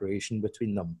no separation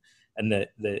between them. And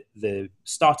the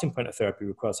starting point of therapy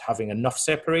requires having enough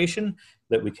separation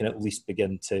that we can at least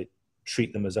begin to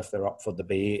treat them as if they're up for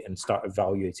debate and start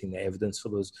evaluating the evidence for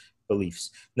those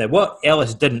beliefs. Now, what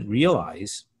Ellis didn't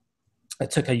realize, it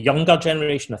took a younger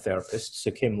generation of therapists who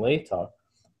came later.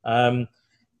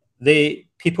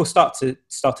 People started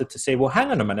to say, well,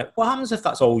 hang on a minute, what happens if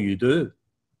that's all you do,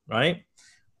 right?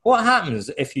 What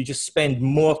happens if you just spend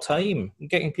more time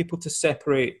getting people to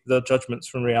separate their judgments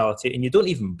from reality and you don't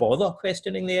even bother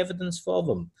questioning the evidence for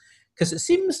them? Because it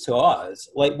seems to us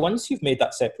like once you've made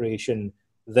that separation,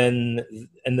 then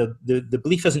and the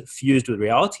belief isn't fused with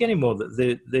reality anymore,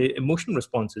 that the emotional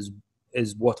response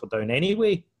is watered down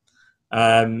anyway.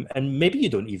 And maybe you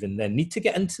don't even then need to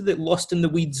get into the lost in the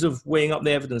weeds of weighing up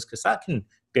the evidence, because that can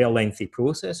be a lengthy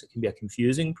process. It can be a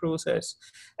confusing process.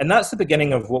 And that's the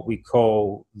beginning of what we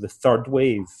call the third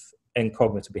wave in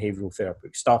cognitive behavioral therapy,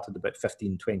 which started about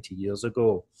 15, 20 years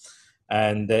ago.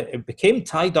 And it became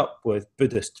tied up with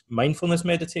Buddhist mindfulness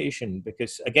meditation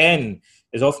because, again,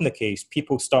 is often the case,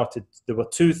 there were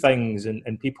two things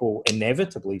and people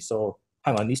inevitably saw,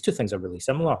 hang on, these two things are really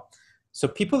similar. So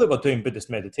people that were doing Buddhist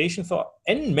meditation thought,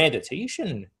 in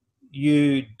meditation,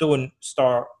 you don't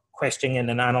start questioning and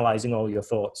analyzing all your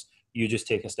thoughts. You just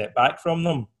take a step back from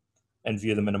them and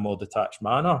view them in a more detached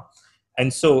manner.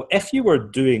 And so if you were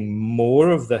doing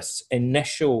more of this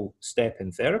initial step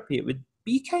in therapy, it would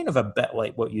be kind of a bit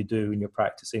like what you do when you're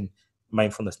practicing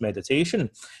mindfulness meditation.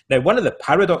 Now, one of the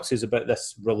paradoxes about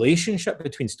this relationship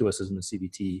between Stoicism and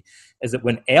CBT is that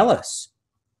when Ellis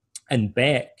and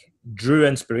Beck drew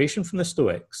inspiration from the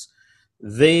Stoics,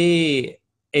 they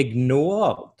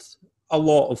ignored a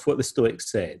lot of what the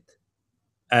Stoics said.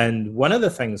 And one of the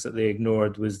things that they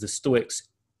ignored was the Stoics'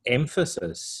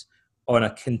 emphasis on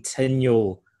a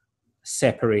continual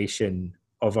separation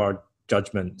of our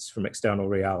judgments from external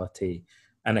reality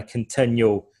and a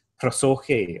continual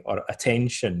prosoche, or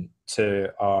attention to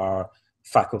our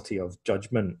faculty of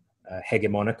judgment,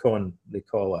 hegemonikon, they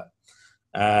call it.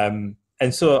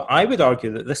 And so I would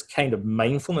argue that this kind of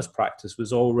mindfulness practice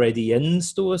was already in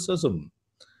Stoicism,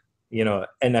 in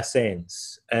a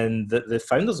sense, and that the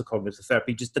founders of cognitive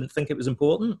therapy just didn't think it was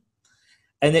important.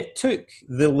 And it took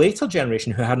the later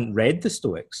generation who hadn't read the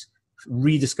Stoics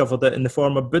rediscovered it in the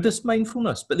form of Buddhist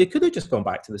mindfulness, but they could have just gone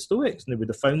back to the Stoics and they would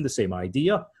have found the same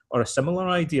idea or a similar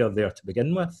idea there to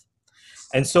begin with.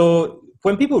 And so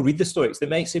when people read the Stoics, they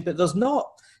might say, but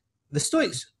the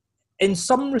Stoics in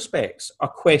some respects are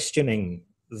questioning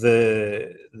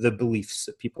the beliefs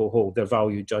that people hold, their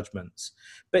value judgments,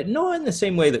 but not in the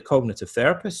same way that cognitive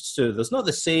therapists do. There's not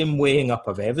the same weighing up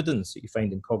of evidence that you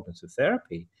find in cognitive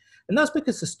therapy. And that's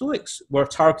because the Stoics were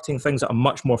targeting things at a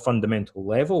much more fundamental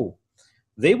level.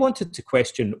 They wanted to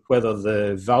question whether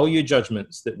the value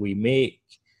judgments that we make,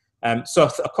 so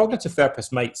a cognitive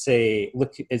therapist might say,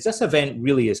 look, is this event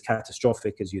really as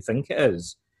catastrophic as you think it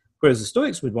is? Whereas the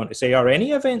Stoics would want to say, are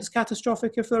any events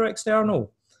catastrophic if they're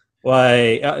external?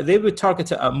 They would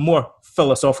target it at a more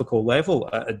philosophical level,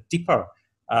 at a deeper,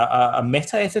 a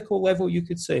meta-ethical level, you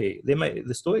could say.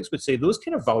 The Stoics would say those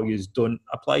kind of values don't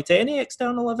apply to any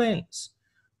external events.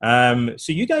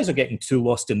 So you guys are getting too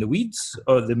lost in the weeds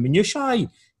or the minutiae.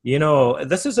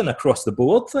 This isn't across the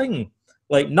board thing.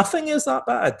 Like, nothing is that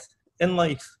bad in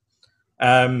life.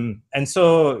 And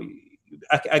so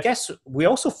I guess we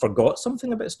also forgot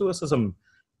something about Stoicism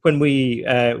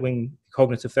when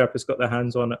cognitive therapists got their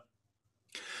hands on it.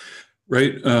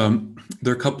 Right.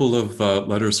 There are a couple of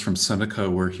letters from Seneca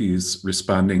where he's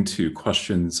responding to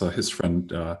questions his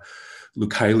friend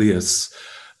Lucilius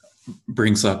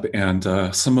brings up, and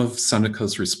some of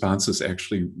Seneca's responses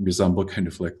actually resemble kind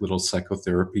of like little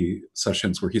psychotherapy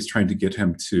sessions where he's trying to get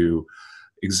him to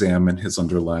examine his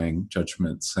underlying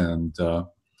judgments and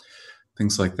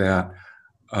things like that.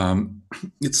 Um,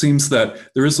 it seems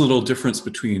that there is a little difference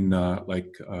between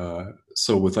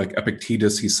so with like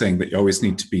Epictetus, he's saying that you always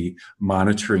need to be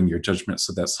monitoring your judgment.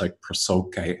 So that's like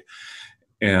prosoche.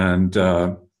 And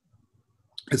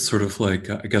it's sort of like,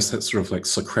 I guess that's sort of like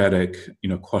Socratic,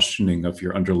 questioning of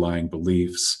your underlying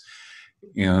beliefs.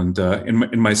 And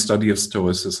in my study of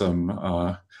Stoicism,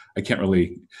 I can't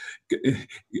really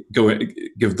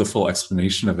give the full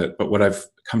explanation of it, but what I've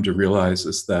come to realize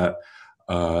is that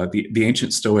the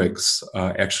ancient Stoics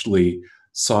actually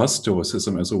saw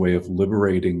Stoicism as a way of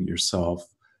liberating yourself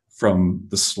from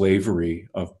the slavery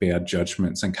of bad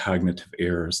judgments and cognitive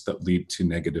errors that lead to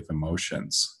negative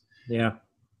emotions. Yeah.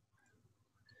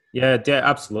 Yeah,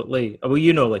 absolutely.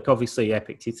 Well, like obviously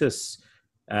Epictetus,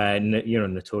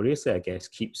 notoriously, I guess,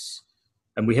 keeps,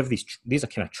 and we have these are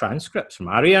kind of transcripts from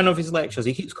Arrian of his lectures.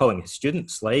 He keeps calling his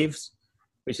students slaves,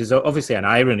 which is obviously an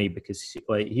irony because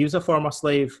like he was a former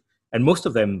slave, and most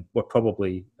of them were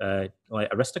probably like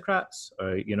aristocrats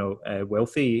or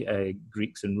wealthy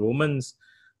Greeks and Romans,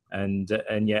 and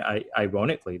yet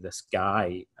ironically, this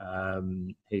guy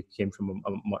who came from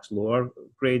a much lower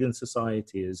grade in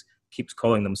society keeps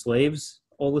calling them slaves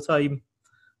all the time.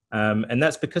 And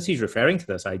that's because he's referring to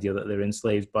this idea that they're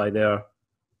enslaved by their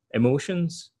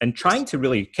emotions and trying to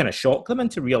really kind of shock them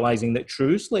into realizing that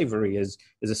true slavery is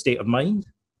a state of mind.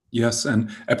 Yes, and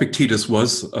Epictetus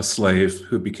was a slave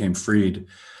who became freed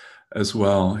as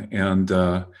well. And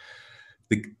the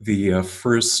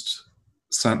first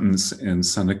sentence in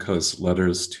Seneca's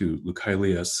letters to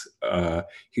Lucilius,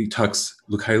 he talks,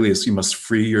 Lucilius, you must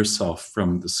free yourself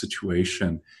from the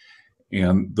situation.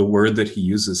 And the word that he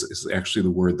uses is actually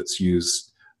the word that's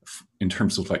used in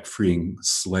terms of like freeing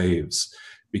slaves,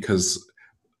 because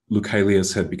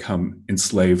Lucilius had become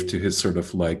enslaved to his sort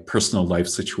of like personal life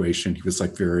situation. He was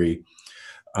like very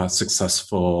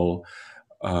successful,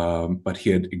 but he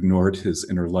had ignored his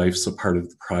inner life. So part of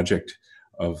the project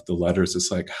of the letters is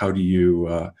like, how do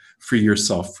you free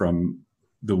yourself from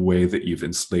the way that you've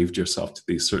enslaved yourself to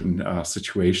these certain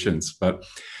situations? But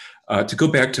to go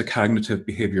back to cognitive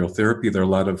behavioral therapy, there are a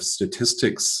lot of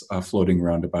statistics floating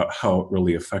around about how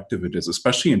really effective it is,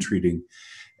 especially in treating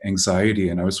anxiety.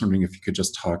 And I was wondering if you could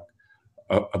just talk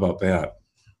about that.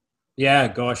 Yeah,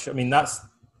 gosh. I mean, that's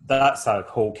a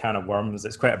whole can of worms.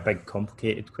 It's quite a big,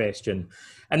 complicated question.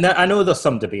 And I know there's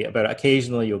some debate about it.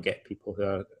 Occasionally you'll get people who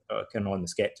are kind of on the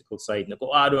skeptical side and they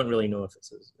go, I don't really know if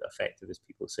it's as effective as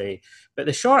people say. But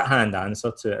the shorthand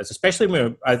answer to it is, especially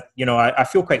when I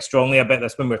feel quite strongly about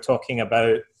this when we're talking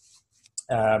about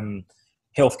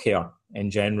healthcare in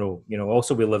general.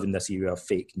 Also we live in this era of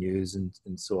fake news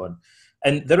and so on.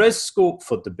 And there is scope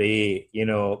for debate,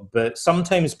 but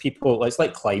sometimes people, it's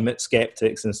like climate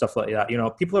skeptics and stuff like that.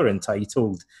 People are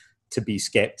entitled to be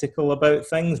skeptical about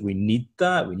things. We need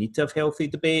that. We need to have healthy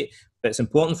debate. But it's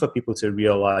important for people to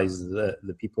realize that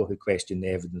the people who question the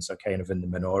evidence are kind of in the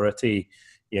minority,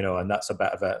 and that's a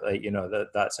bit of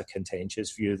that's a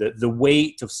contentious view. That the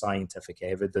weight of scientific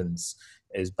evidence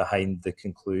is behind the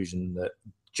conclusion that,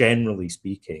 generally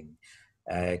speaking,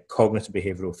 cognitive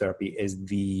behavioral therapy is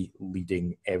the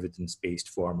leading evidence-based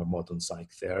form of modern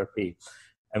psychotherapy.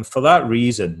 And for that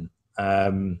reason,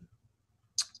 the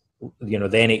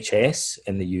NHS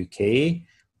in the UK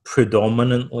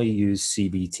predominantly use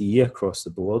CBT across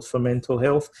the board for mental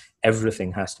health.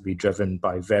 Everything has to be driven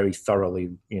by very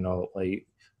thoroughly,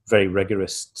 very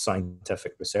rigorous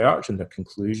scientific research, and their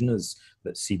conclusion is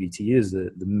that CBT is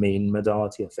the main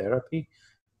modality of therapy,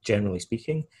 generally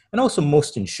speaking. And also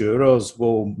most insurers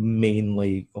will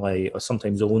mainly or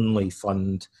sometimes only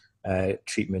fund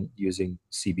treatment using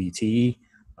CBT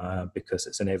because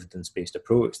it's an evidence-based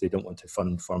approach. They don't want to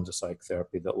fund forms of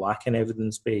psychotherapy that lack an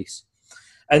evidence base.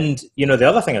 And, the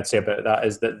other thing I'd say about that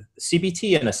is that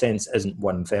CBT, in a sense, isn't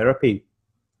one therapy.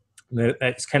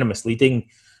 It's kind of misleading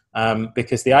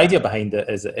because the idea behind it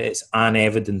is that it's an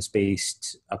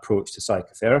evidence-based approach to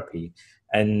psychotherapy.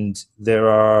 And there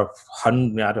are,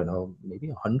 maybe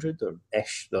 100 or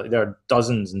ish. There are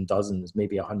dozens and dozens,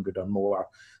 maybe 100 or more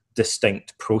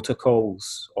distinct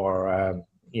protocols, or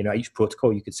each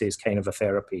protocol you could say is kind of a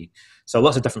therapy. So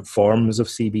lots of different forms of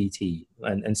CBT,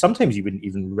 and sometimes you wouldn't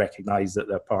even recognize that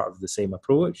they're part of the same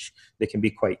approach. They can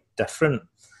be quite different,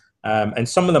 and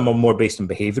some of them are more based on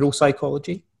behavioral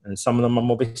psychology, and some of them are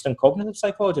more based on cognitive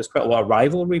psychology. There's quite a lot of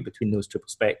rivalry between those two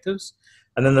perspectives.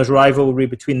 And then there's rivalry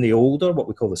between the older, what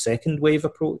we call the second wave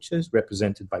approaches,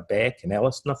 represented by Beck and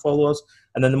Ellis and their followers,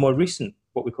 and then the more recent,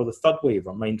 what we call the third wave,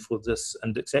 or mindfulness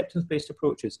and acceptance-based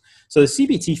approaches. So the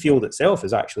CBT field itself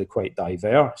is actually quite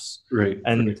diverse. Right.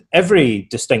 And every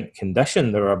distinct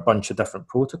condition, there are a bunch of different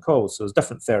protocols. So there's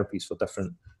different therapies for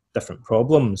different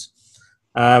problems.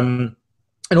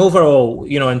 And overall,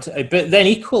 but then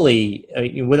equally,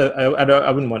 I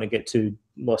wouldn't want to get too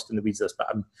lost in the weeds of this, but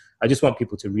I just want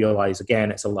people to realize,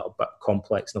 again, it's a little bit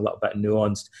complex and a little bit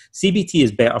nuanced. CBT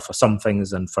is better for some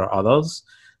things than for others.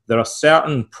 There are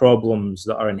certain problems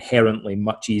that are inherently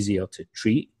much easier to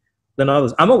treat than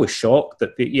others. I'm always shocked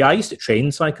that, I used to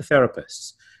train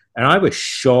psychotherapists, and I was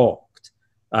shocked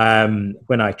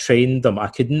when I trained them. I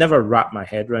could never wrap my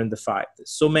head around the fact that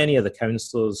so many of the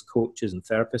counselors, coaches, and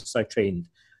therapists I trained,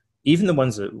 even the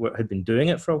ones that had been doing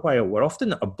it for a while, were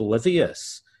often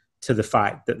oblivious to the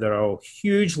fact that there are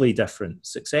hugely different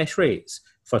success rates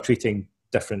for treating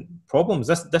different problems.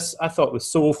 This I thought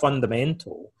was so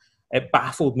fundamental. It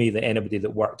baffled me that anybody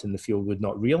that worked in the field would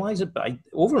not realize it. But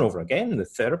over and over again, the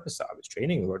therapists that I was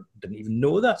training didn't even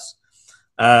know this.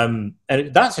 And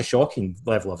that's a shocking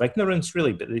level of ignorance,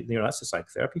 really. But that's the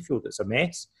psychotherapy field. It's a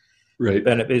mess. Right.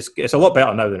 And it's a lot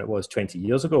better now than it was 20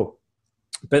 years ago.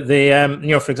 But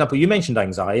for example, you mentioned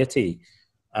anxiety.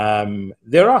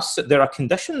 There are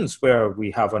conditions where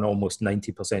we have an almost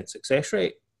 90% success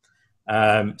rate.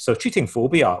 So treating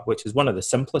phobia, which is one of the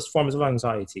simplest forms of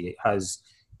anxiety, has,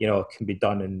 can be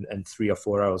done in 3 or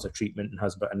 4 hours of treatment and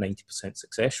has about a 90%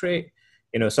 success rate.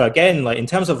 So again, like in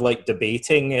terms of like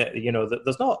debating,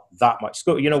 there's not that much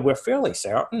scope. We're fairly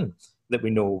certain that we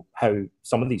know how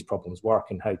some of these problems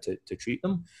work and how to treat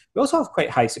them. We also have quite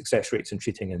high success rates in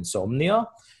treating insomnia.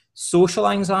 Social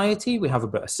anxiety, we have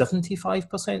about a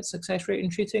 75% success rate in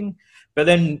treating. But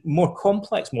then more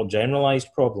complex, more generalized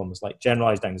problems like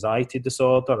generalized anxiety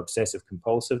disorder, obsessive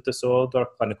compulsive disorder,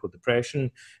 clinical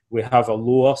depression, we have a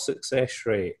lower success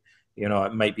rate.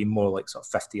 It might be more like sort of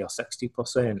 50 or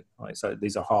 60%. Right? So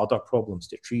these are harder problems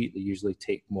to treat. They usually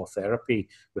take more therapy.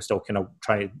 We're still kind of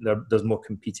trying, there's more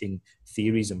competing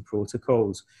theories and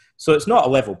protocols. So it's not a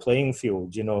level playing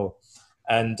field,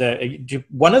 And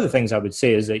one of the things I would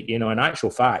say is that, in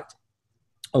actual fact,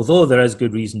 although there is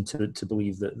good reason to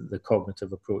believe that the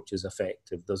cognitive approach is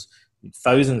effective, there's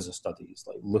thousands of studies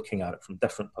like looking at it from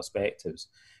different perspectives.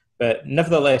 But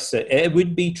nevertheless, it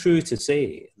would be true to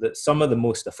say that some of the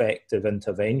most effective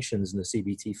interventions in the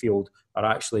CBT field are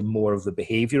actually more of the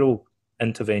behavioural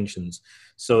interventions.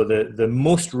 So the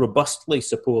most robustly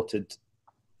supported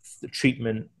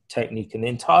treatment technique in the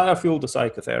entire field of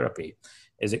psychotherapy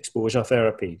is exposure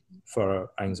therapy for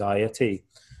anxiety.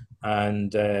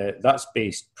 And that's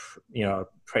based,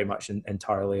 pretty much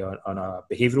entirely on a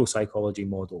behavioural psychology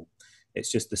model.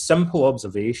 It's just the simple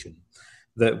observation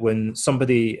that when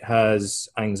somebody has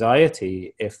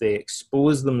anxiety, if they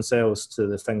expose themselves to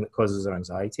the thing that causes their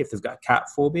anxiety, if they've got a cat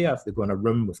phobia, if they go in a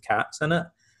room with cats in it,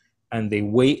 and they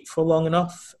wait for long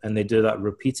enough, and they do that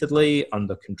repeatedly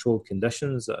under controlled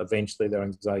conditions, that eventually their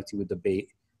anxiety would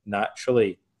abate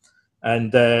naturally.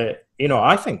 And,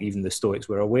 I think even the Stoics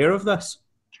were aware of this.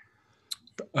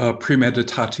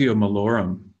 Premeditatio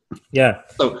malorum. Yeah.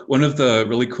 So one of the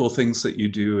really cool things that you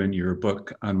do in your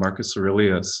book on Marcus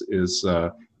Aurelius is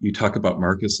you talk about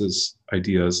Marcus's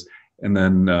ideas, and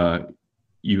then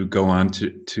you go on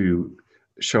to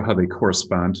show how they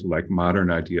correspond to like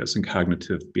modern ideas in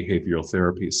cognitive behavioral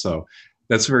therapy. So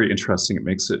that's very interesting. It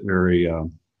makes it very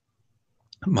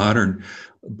modern.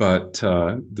 But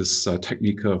this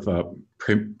technique of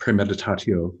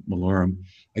premeditatio malorum,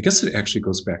 I guess it actually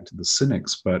goes back to the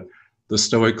Cynics, but the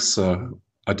Stoics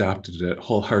adopted it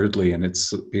wholeheartedly, and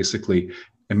it's basically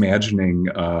imagining,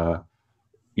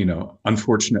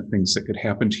 unfortunate things that could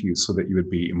happen to you so that you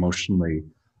would be emotionally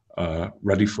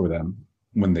ready for them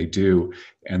when they do,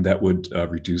 and that would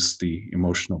reduce the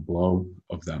emotional blow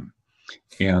of them.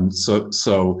 And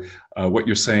so what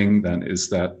you're saying then is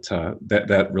that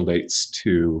that relates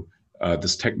to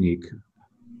this technique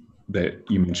that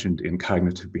you mentioned in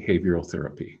cognitive behavioral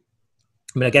therapy.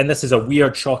 I mean, again, this is a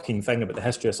weird, shocking thing about the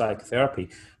history of psychotherapy.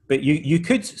 But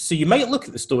you might look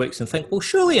at the Stoics and think, well,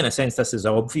 surely in a sense this is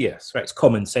obvious, right? It's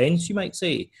common sense, you might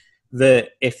say, that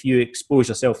if you expose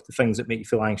yourself to things that make you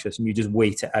feel anxious and you just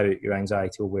wait it out, your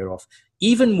anxiety will wear off.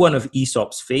 Even one of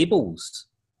Aesop's fables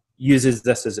uses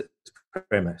this as its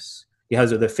premise. He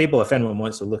has the fable, if anyone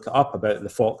wants to look it up, about the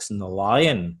fox and the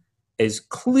lion, is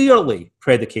clearly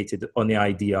predicated on the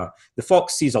idea the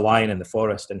fox sees a lion in the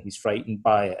forest and he's frightened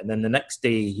by it, and then the next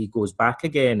day he goes back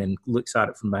again and looks at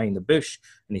it from behind the bush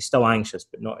and he's still anxious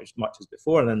but not as much as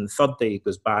before, and then the third day he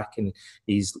goes back and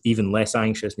he's even less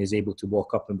anxious and he's able to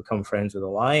walk up and become friends with a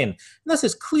lion. And this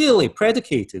is clearly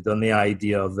predicated on the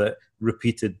idea that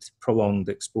repeated prolonged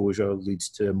exposure leads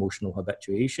to emotional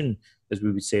habituation, as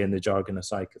we would say in the jargon of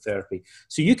psychotherapy.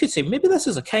 So you could say maybe this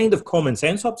is a kind of common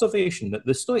sense observation that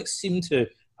the Stoics seem to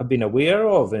have been aware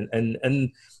of,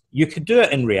 and you could do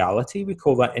it in reality. We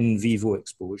call that in vivo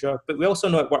exposure, but we also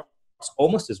know it works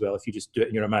almost as well if you just do it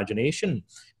in your imagination,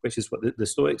 which is what the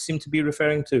Stoics seem to be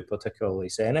referring to, particularly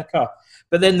Seneca.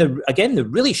 But then, the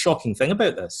really shocking thing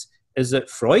about this is that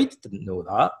Freud didn't know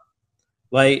that.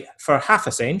 Like, for half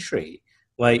a century,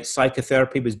 like,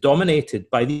 psychotherapy was dominated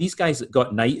by these guys that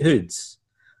got knighthoods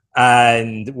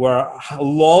and were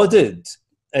lauded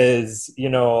as,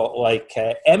 like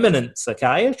eminent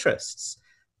psychiatrists,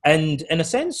 and in a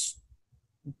sense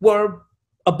were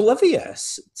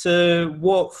oblivious to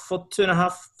what for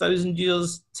 2,500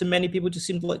 years to many people just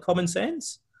seemed like common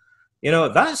sense.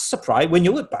 That's surprising. When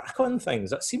you look back on things,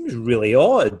 that seems really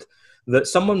odd that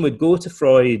someone would go to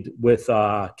Freud with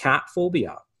a cat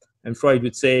phobia, and Freud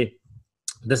would say,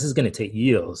 this is going to take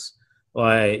years.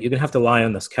 Like, you're going to have to lie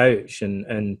on this couch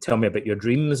and tell me about your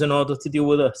dreams in order to deal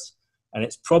with this. And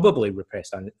it's probably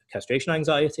repressed castration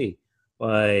anxiety.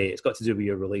 Like, it's got to do with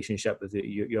your relationship with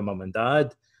your mum and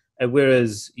dad.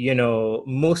 Whereas,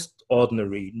 most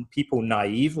ordinary people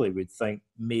naively would think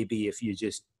maybe if you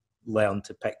just learn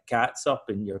to pick cats up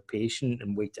and you're patient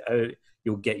and wait it out,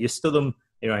 you'll get used to them,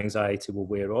 your anxiety will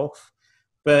wear off.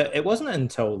 But it wasn't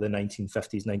until the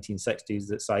 1950s, 1960s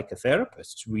that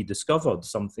psychotherapists rediscovered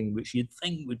something which you'd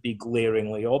think would be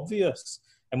glaringly obvious,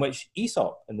 and which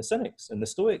Aesop and the Cynics and the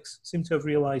Stoics seem to have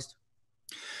realized.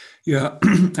 Yeah,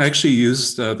 I actually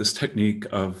used this technique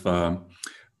of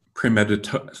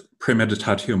premeditatio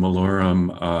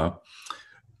malorum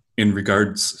in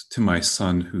regards to my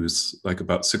son, who's like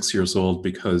about 6 years old,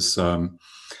 because on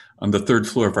the third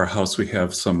floor of our house, we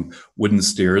have some wooden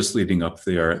stairs leading up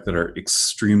there that are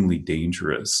extremely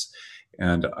dangerous.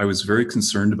 And I was very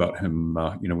concerned about him,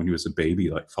 when he was a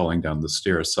baby, like falling down the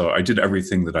stairs. So I did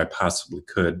everything that I possibly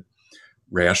could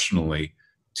rationally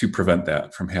to prevent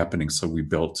that from happening. So we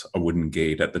built a wooden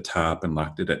gate at the top and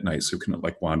locked it at night so he couldn't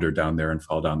like wander down there and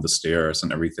fall down the stairs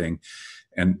and everything.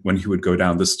 And when he would go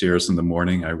down the stairs in the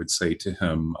morning, I would say to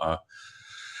him,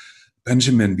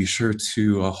 Benjamin, be sure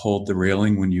to hold the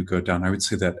railing when you go down. I would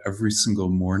say that every single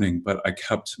morning, but I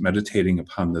kept meditating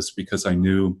upon this because I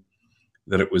knew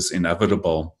that it was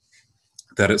inevitable,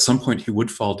 that at some point he would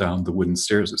fall down the wooden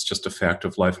stairs. It's just a fact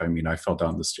of life. I mean, I fell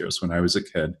down the stairs when I was a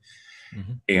kid.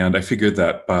 Mm-hmm. And I figured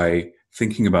that by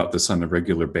thinking about this on a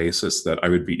regular basis, that I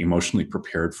would be emotionally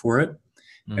prepared for it.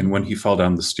 Mm-hmm. And when he fell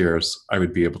down the stairs, I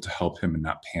would be able to help him and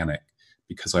not panic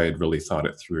because I had really thought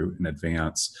it through in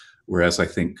advance. Whereas I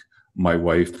think my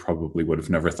wife probably would have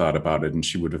never thought about it, and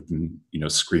she would have been,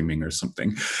 screaming or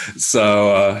something.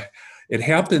 So it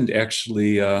happened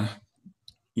actually, a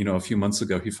few months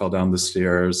ago. He fell down the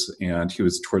stairs and he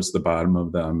was towards the bottom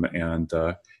of them, and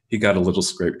he got a little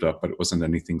scraped up, but it wasn't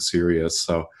anything serious.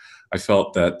 So I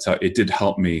felt that it did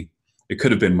help me. It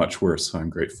could have been much worse, so I'm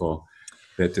grateful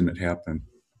that didn't happen.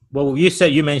 Well,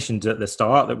 you mentioned at the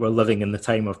start that we're living in the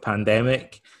time of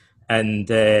pandemic. And,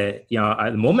 at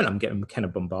the moment, I'm getting kind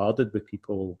of bombarded with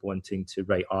people wanting to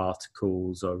write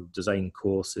articles or design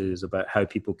courses about how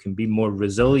people can be more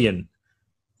resilient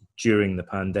during the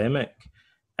pandemic.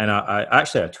 And I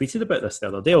tweeted about this the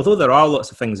other day, although there are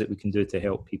lots of things that we can do to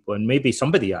help people. And maybe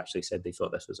somebody actually said they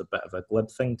thought this was a bit of a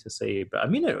glib thing to say, but I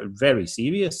mean it very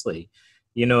seriously.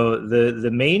 The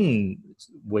main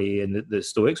way, and the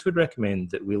Stoics would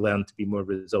recommend that we learn to be more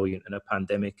resilient in a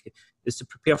pandemic, is to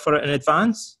prepare for it in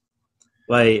advance.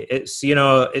 Like,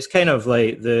 it's kind of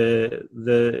like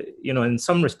in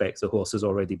some respects, the horse is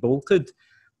already bolted.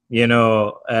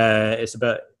 It's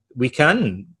about, we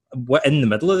can, in the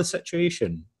middle of the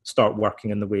situation, start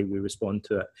working in the way we respond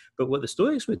to it. But what the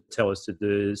Stoics would tell us to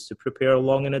do is to prepare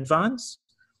long in advance.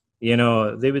 They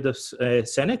would have,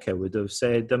 Seneca would have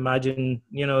said, imagine,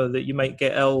 that you might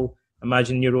get ill,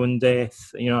 imagine your own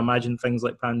death, imagine things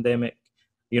like pandemic,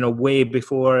 way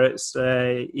before it's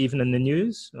even in the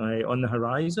news, on the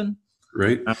horizon.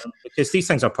 Right. Because these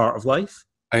things are part of life.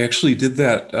 I actually did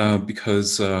that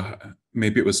because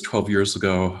maybe it was 12 years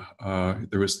ago,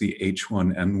 there was the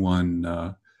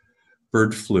H1N1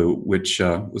 bird flu, which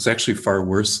was actually far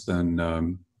worse than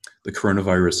the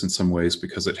coronavirus in some ways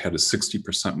because it had a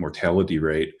 60% mortality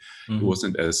rate. Mm-hmm. It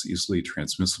wasn't as easily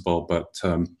transmissible, but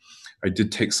I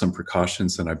did take some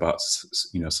precautions, and I bought,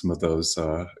 some of those,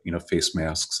 face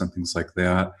masks and things like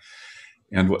that.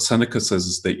 And what Seneca says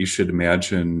is that you should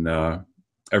imagine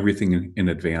everything in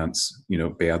advance,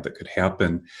 bad that could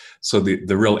happen. So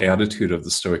the real attitude of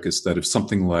the Stoic is that if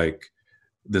something like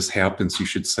this happens, you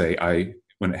should say,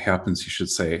 when it happens, you should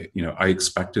say, I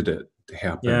expected it to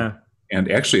happen. Yeah. And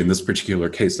actually, in this particular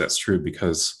case, that's true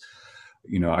because,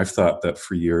 I've thought that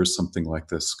for years something like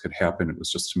this could happen. It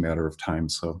was just a matter of time.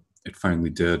 So it finally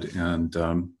did. And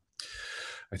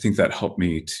I think that helped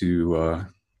me to,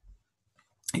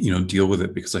 deal with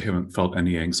it because I haven't felt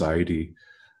any anxiety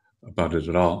about it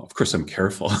at all. Of course, I'm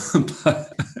careful.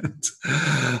 but,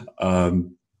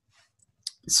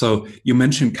 so you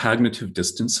mentioned cognitive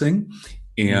distancing,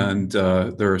 and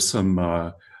there are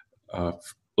some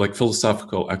like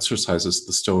philosophical exercises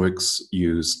the Stoics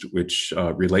used, which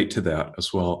relate to that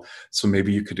as well. So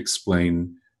maybe you could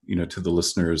explain, to the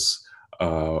listeners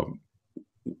how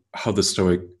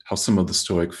some of the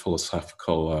Stoic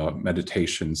philosophical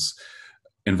meditations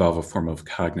involve a form of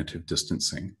cognitive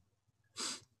distancing.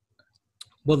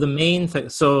 Well, the main thing,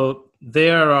 so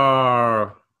there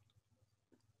are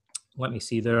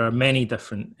many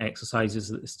different exercises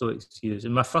that the Stoics use.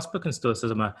 In my first book on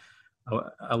Stoicism,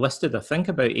 I listed, I think,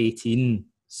 about 18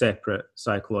 separate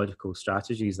psychological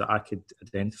strategies that I could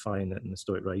identify in the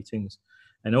Stoic writings.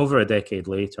 And over a decade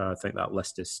later, I think that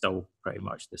list is still pretty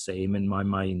much the same in my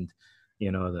mind.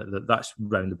 That's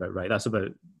roundabout right. That's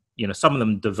about, some of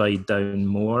them divide down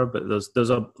more, but there's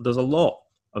a lot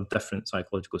of different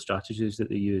psychological strategies that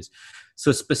they use.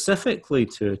 So specifically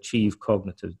to achieve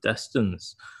cognitive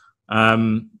distance,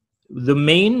 the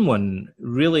main one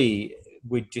really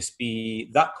would just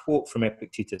be that quote from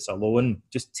Epictetus alone,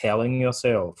 just telling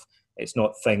yourself it's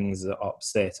not things that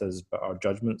upset us, but our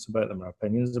judgments about them, our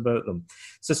opinions about them.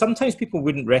 So sometimes people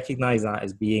wouldn't recognize that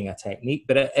as being a technique,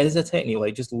 but it is a technique.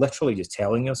 Like just literally just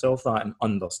telling yourself that and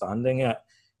understanding it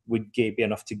would be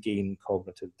enough to gain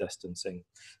cognitive distancing.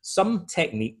 Some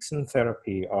techniques in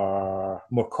therapy are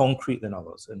more concrete than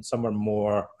others, and some are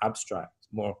more abstract,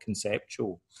 more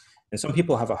conceptual. And some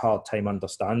people have a hard time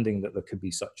understanding that there could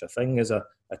be such a thing as a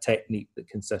technique that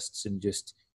consists in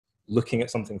just looking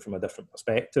at something from a different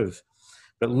perspective.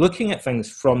 But looking at things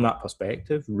from that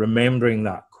perspective, remembering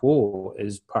that quote,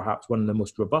 is perhaps one of the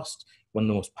most robust, one of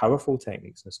the most powerful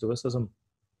techniques in Stoicism.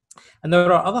 And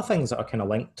there are other things that are kind of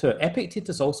linked to it.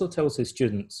 Epictetus also tells his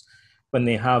students when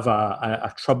they have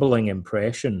a troubling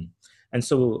impression. And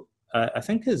so I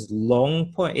think his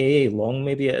Long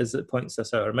maybe it is that points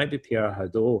this out, or it might be Pierre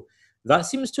Hadot, that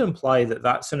seems to imply that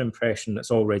that's an impression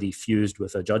that's already fused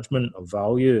with a judgment of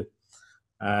value.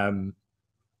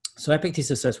 So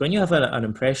Epictetus says, when you have an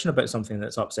impression about something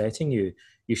that's upsetting you,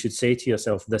 you should say to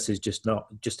yourself, this is not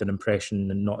just an impression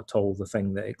and not at all the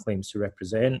thing that it claims to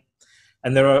represent.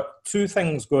 And there are two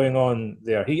things going on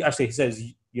there. He says,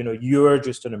 you're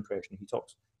just an impression.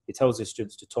 He tells his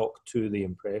students to talk to the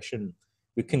impression.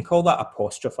 We can call that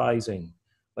apostrophizing,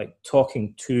 like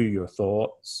talking to your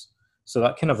thoughts. So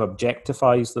that kind of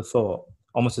objectifies the thought,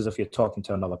 almost as if you're talking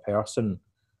to another person.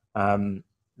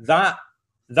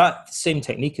 That same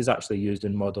technique is actually used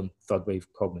in modern third wave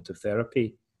cognitive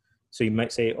therapy. So you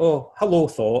might say, oh, hello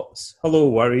thoughts, hello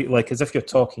worry, like as if you're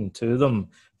talking to them.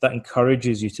 That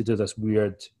encourages you to do this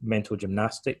weird mental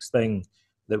gymnastics thing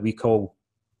that we call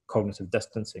cognitive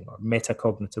distancing or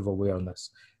metacognitive awareness,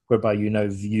 whereby you now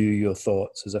view your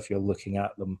thoughts as if you're looking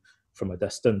at them from a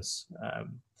distance.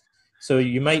 So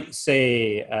you might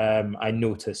say, I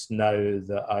notice now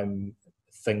that I'm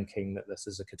thinking that this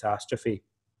is a catastrophe.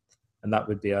 And that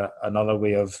would be another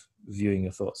way of viewing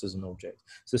your thoughts as an object.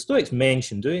 So Stoics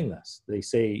mention doing this. They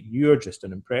say, you're just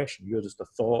an impression, you're just a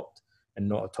thought, and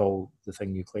not at all the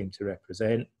thing you claim to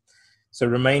represent. So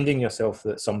reminding yourself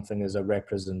that something is a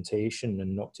representation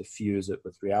and not to fuse it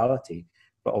with reality,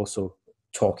 but also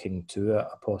talking to it,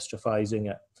 apostrophizing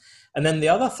it. And then the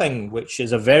other thing, which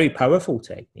is a very powerful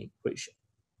technique, which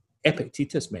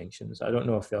Epictetus mentions, I don't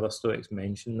know if the other Stoics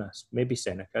mention this, maybe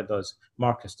Seneca does,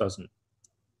 Marcus doesn't.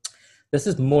 This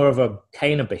is more of a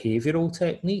kind of behavioural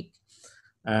technique.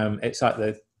 It's at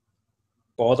the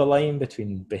borderline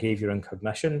between behaviour and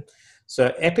cognition.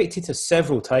 So Epictetus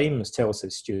several times tells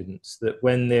his students that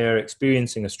when they're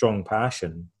experiencing a strong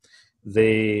passion,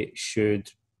 they should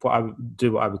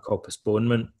do what I would call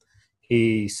postponement.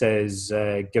 He says,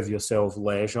 give yourself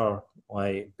leisure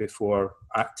before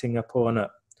acting upon it.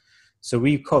 So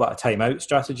we call that a time-out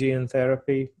strategy in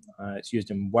therapy. It's used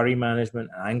in worry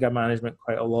management and anger management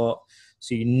quite a lot.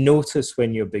 So you notice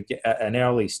when you're at an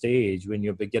early stage, when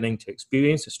you're beginning to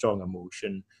experience a strong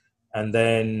emotion, and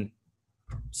then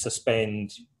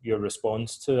suspend your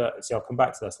response to it. So I'll come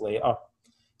back to this later.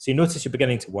 So you notice you're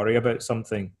beginning to worry about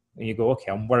something, and you go,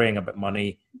 okay, I'm worrying about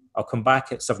money. I'll come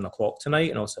back at 7 o'clock tonight,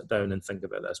 and I'll sit down and think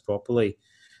about this properly.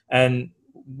 And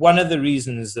one of the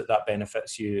reasons that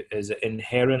benefits you is it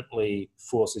inherently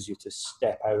forces you to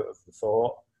step out of the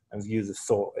thought and view the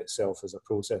thought itself as a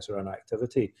process or an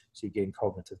activity. So you gain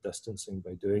cognitive distancing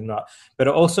by doing that. But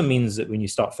it also means that when you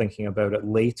start thinking about it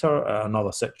later,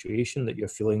 another situation, that your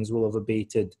feelings will have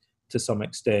abated to some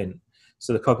extent.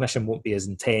 So the cognition won't be as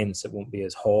intense, it won't be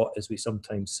as hot as we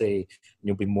sometimes say, and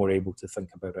you'll be more able to think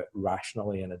about it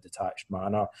rationally in a detached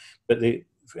manner. But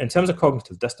in terms of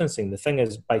cognitive distancing, the thing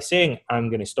is, by saying, I'm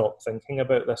going to stop thinking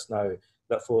about this now,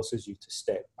 that forces you to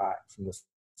step back from the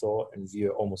thought and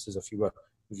view it almost as if you were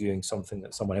viewing something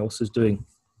that someone else is doing.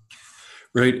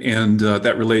 Right, and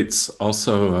that relates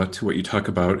also to what you talk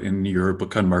about in your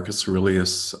book on Marcus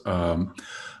Aurelius,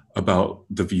 about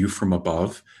the view from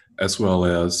above, as well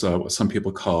as what some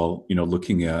people call,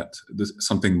 looking at this.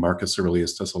 Something Marcus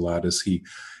Aurelius does a lot is he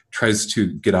tries to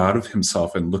get out of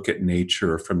himself and look at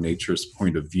nature from nature's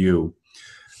point of view.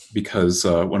 Because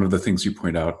one of the things you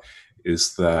point out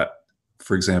is that,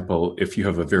 for example, if you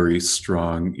have a very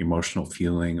strong emotional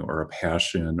feeling or a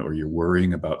passion, or you're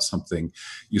worrying about something,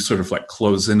 you sort of like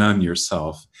close in on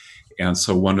yourself. And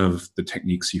so one of the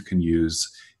techniques you can use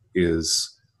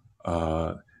is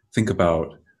think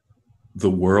about the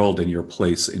world and your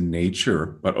place in nature,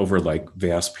 but over like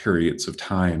vast periods of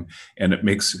time. And it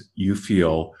makes you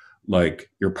feel like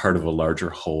you're part of a larger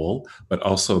whole, but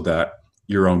also that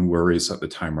your own worries at the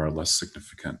time are less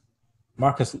significant.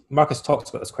 Marcus talks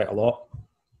about this quite a lot.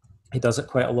 He does it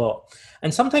quite a lot.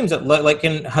 And sometimes, like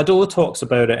in Hadot talks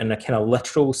about it in a kind of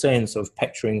literal sense of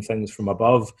picturing things from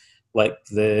above, like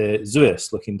the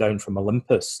Zeus looking down from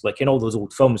Olympus. Like in all those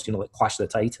old films, like Clash of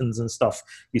the Titans and stuff,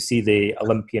 you see the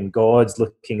Olympian gods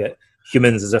looking at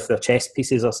humans as if they're chess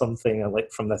pieces or something, and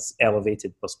like from this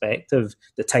elevated perspective,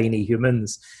 the tiny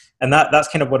humans. And that's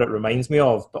kind of what it reminds me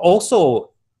of. But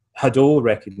also, Hadot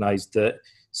recognized that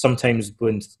sometimes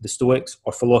when the Stoics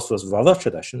or philosophers of other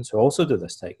traditions who also do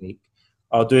this technique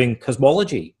are doing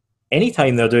cosmology,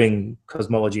 anytime they're doing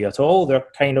cosmology at all, they're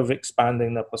kind of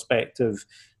expanding their perspective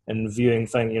and viewing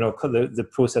things, the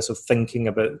process of thinking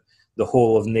about the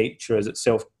whole of nature as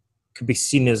itself could be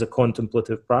seen as a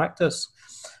contemplative practice.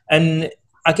 And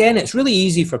again, it's really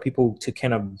easy for people to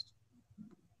kind of,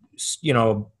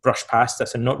 brush past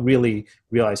this and not really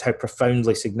realize how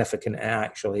profoundly significant it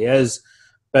actually is.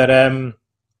 But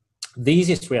the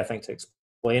easiest way, I think, to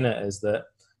explain it is that,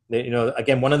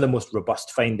 again, one of the most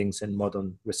robust findings in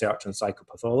modern research on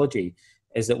psychopathology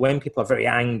is that when people are very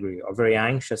angry or very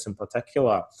anxious in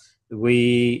particular,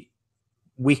 we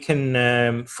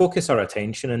can focus our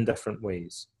attention in different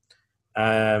ways.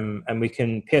 And we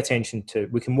can pay attention to,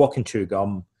 we can walk and chew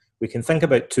gum. We can think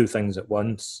about two things at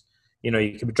once. You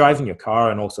could be driving your car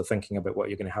and also thinking about what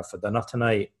you're going to have for dinner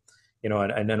tonight,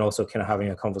 and then also kind of having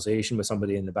a conversation with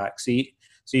somebody in the back seat.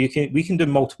 So we can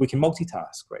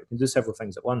multitask, right? We can do several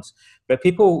things at once. But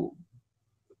people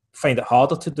find it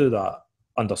harder to do that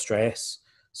under stress.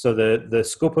 So the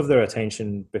scope of their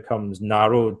attention becomes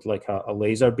narrowed like a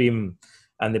laser beam,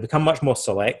 and they become much more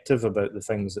selective about the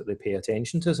things that they pay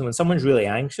attention to. So when someone's really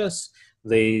anxious,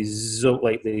 they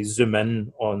zoom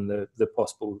in on the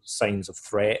possible signs of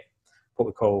threat,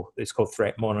 it's called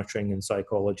threat monitoring in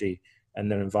psychology,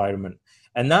 and their environment.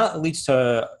 And that leads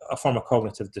to a form of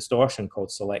cognitive distortion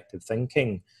called selective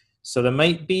thinking. So there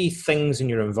might be things in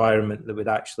your environment that would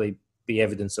actually be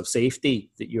evidence of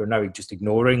safety that you're now just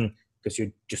ignoring because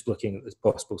you're just looking at the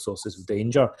possible sources of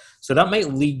danger. So that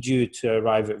might lead you to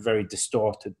arrive at very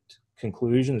distorted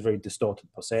conclusions, very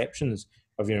distorted perceptions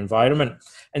of your environment.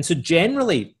 And so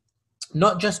generally,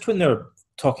 not just when they're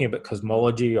talking about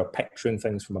cosmology or picturing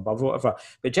things from above or whatever,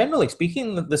 but generally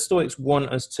speaking, the Stoics want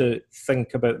us to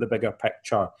think about the bigger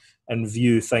picture and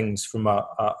view things from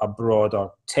a broader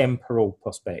temporal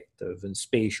perspective and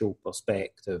spatial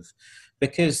perspective,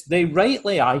 because they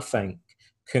rightly, I think,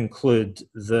 conclude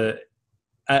that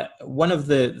one of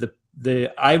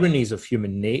the ironies of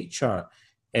human nature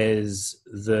is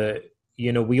that,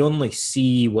 we only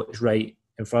see what's right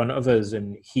in front of us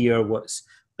and hear what's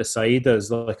beside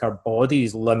us. Like our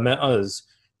bodies limit us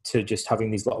to just having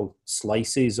these little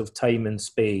slices of time and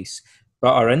space,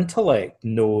 but our intellect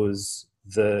knows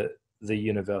the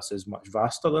universe is much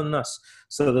vaster than this.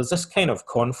 So there's this kind of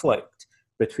conflict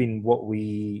between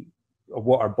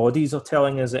what our bodies are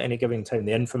telling us at any given time,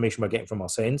 the information we're getting from our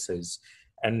senses,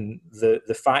 and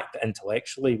the fact that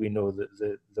intellectually we know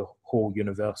that the whole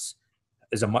universe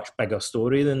is a much bigger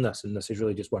story than this, and this is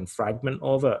really just one fragment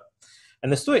of it.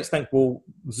 And the Stoics think, well,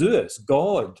 Zeus,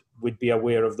 God, would be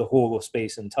aware of the whole of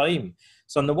space and time.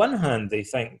 So on the one hand, they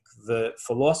think that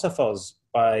philosophers,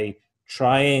 by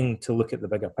trying to look at the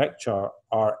bigger picture,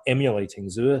 are emulating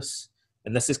Zeus.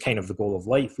 And this is kind of the goal of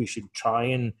life. We should try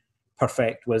and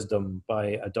perfect wisdom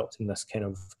by adopting this kind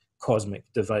of cosmic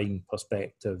divine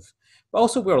perspective. But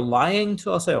also we're lying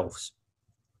to ourselves.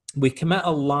 We commit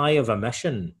a lie of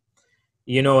omission.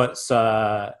 It's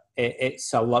a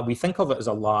lie. We think of it as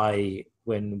a lie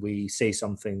when we say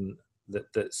something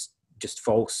that's just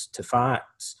false to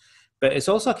facts, but it's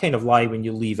also a kind of lie when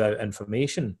you leave out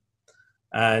information.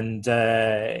 And for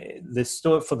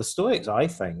the Stoics, I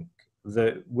think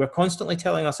that we're constantly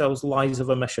telling ourselves lies of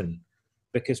omission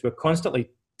because we're constantly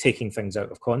taking things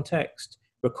out of context.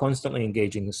 We're constantly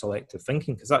engaging in selective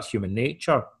thinking because that's human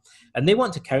nature. And they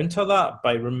want to counter that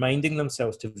by reminding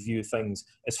themselves to view things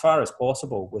as far as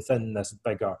possible within this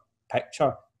bigger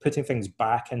picture, putting things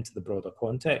back into the broader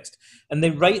context. And they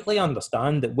rightly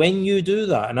understand that when you do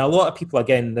that, and a lot of people,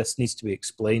 again, this needs to be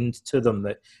explained to them,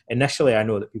 that initially I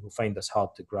know that people find this hard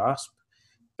to grasp,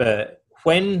 but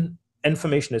when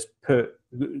information is put,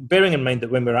 bearing in mind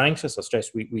that when we're anxious or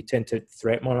stressed, we tend to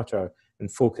threat monitor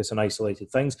and focus on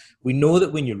isolated things. We know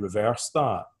that when you reverse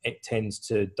that, it tends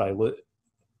to dilute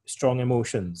strong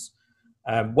emotions.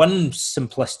 One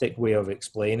simplistic way of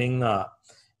explaining that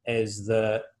is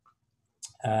that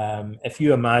if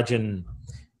you imagine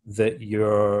that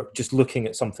you're just looking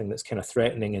at something that's kind of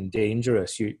threatening and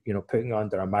dangerous, you know, putting it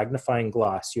under a magnifying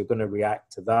glass, you're going to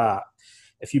react to that.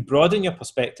 If you broaden your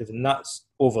perspective, and that's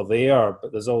over there,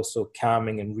 but there's also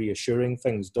calming and reassuring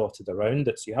things dotted around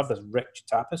it. So you have this rich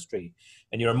tapestry,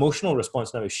 and your emotional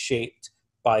response now is shaped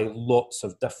by lots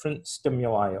of different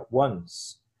stimuli at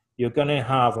once. You're going to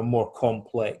have a more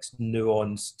complex,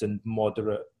 nuanced, and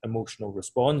moderate emotional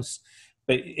response.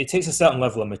 But it takes a certain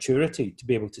level of maturity to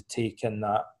be able to take in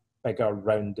that bigger,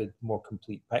 rounded, more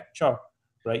complete picture.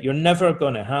 Right? You're never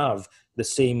going to have the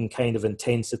same kind of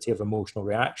intensity of emotional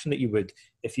reaction that you would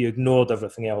if you ignored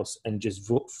everything else and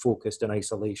just focused in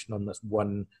isolation on this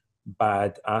one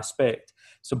bad aspect.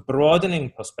 So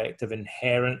broadening perspective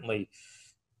inherently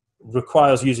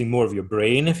requires using more of your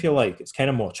brain, if you like. It's kind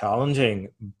of more challenging,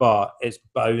 but it's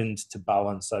bound to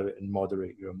balance out and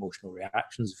moderate your emotional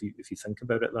reactions if you think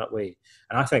about it that way.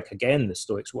 And I think, again, the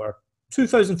Stoics were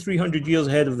 2,300 years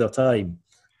ahead of their time.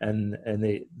 And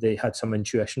they had some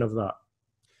intuition of that.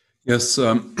 Yes,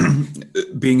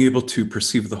 being able to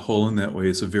perceive the whole in that way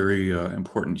is a very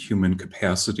important human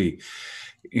capacity.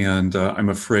 And I'm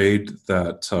afraid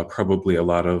that probably a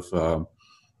lot of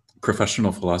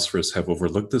professional philosophers have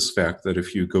overlooked this fact, that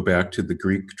if you go back to the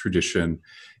Greek tradition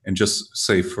and just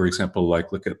say, for example,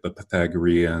 like look at the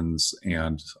Pythagoreans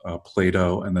and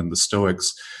Plato and then the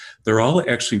Stoics, they're all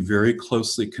actually very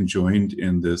closely conjoined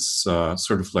in this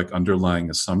sort of like underlying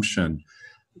assumption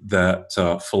that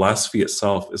philosophy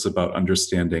itself is about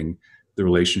understanding the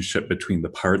relationship between the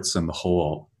parts and the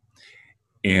whole.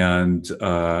 And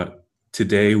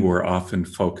today we're often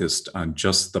focused on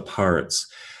just the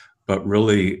parts, but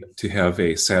really to have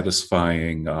a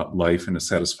satisfying life and a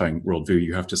satisfying worldview,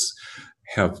 you have to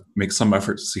make some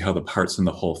effort to see how the parts and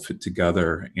the whole fit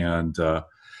together. And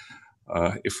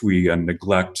if we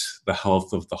neglect the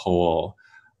health of the whole,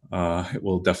 it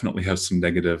will definitely have some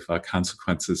negative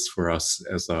consequences for us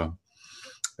as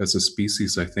a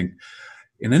species, I think.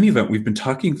 In any event, we've been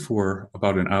talking for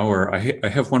about an hour. I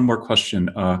have one more question.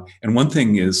 And one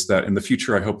thing is that in the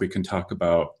future, I hope we can talk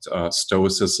about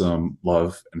Stoicism,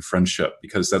 love, and friendship,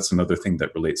 because that's another thing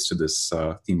that relates to this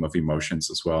theme of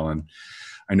emotions as well. And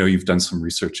I know you've done some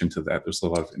research into that. There's a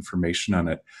lot of information on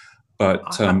it.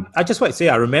 But I just want to say,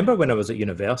 I remember when I was at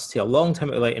university a long time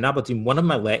ago, like in Aberdeen, one of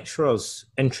my lecturers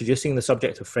introducing the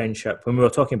subject of friendship when we were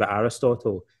talking about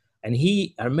Aristotle, and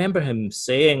I remember him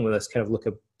saying with this kind of look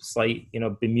of slight,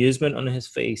 bemusement on his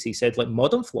face, he said, like,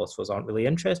 modern philosophers aren't really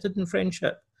interested in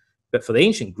friendship, but for the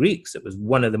ancient Greeks, it was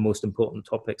one of the most important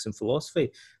topics in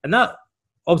philosophy. And that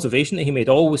observation that he made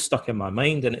always stuck in my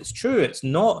mind, and it's true. It's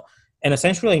not, and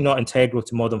essentially not integral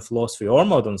to modern philosophy or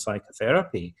modern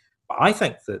psychotherapy. But I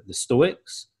think that the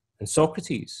Stoics and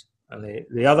Socrates and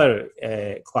the other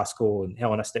classical and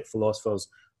Hellenistic philosophers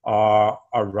are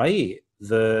right.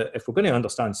 If we're going to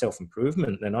understand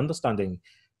self-improvement, then understanding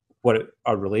what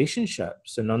are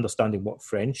relationships and understanding what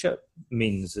friendship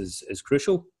means is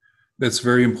crucial. That's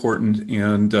very important.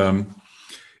 And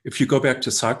if you go back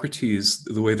to Socrates,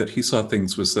 the way that he saw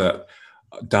things was that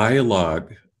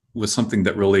dialogue was something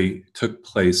that really took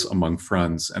place among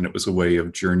friends, and it was a way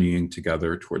of journeying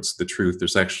together towards the truth.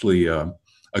 There's actually a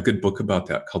good book about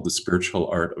that called The Spiritual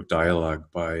Art of Dialogue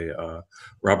by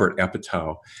Robert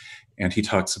Apatow, and he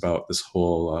talks about this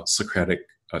whole Socratic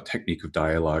technique of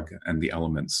dialogue and the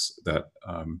elements that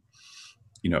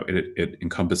it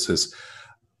encompasses.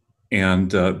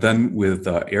 And then with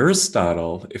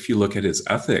Aristotle, if you look at his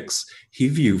ethics, he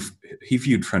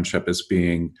viewed friendship as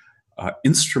being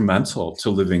instrumental to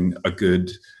living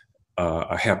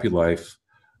a happy life.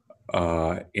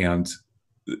 And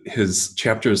his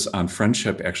chapters on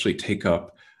friendship actually take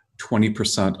up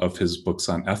 20% of his books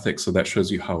on ethics. So that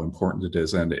shows you how important it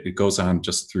is. And it goes on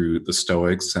just through the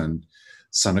Stoics, and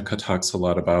Seneca talks a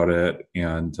lot about it.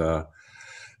 And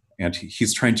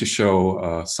he's trying to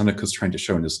show, Seneca's trying to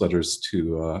show in his letters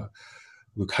to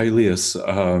Lucilius,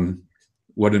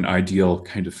 what an ideal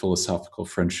kind of philosophical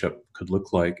friendship could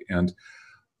look like. And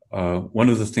one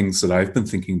of the things that I've been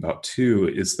thinking about too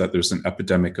is that there's an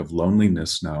epidemic of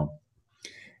loneliness now.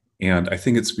 And I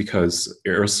think it's because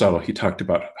Aristotle, he talked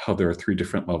about how there are 3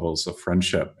 different levels of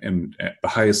friendship. And the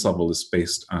highest level is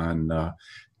based on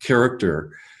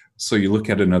character. So you look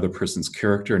at another person's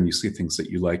character and you see things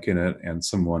that you like in it, and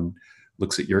someone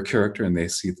looks at your character and they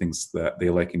see things that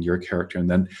they like in your character. And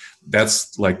then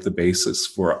that's like the basis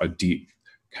for a deep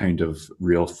kind of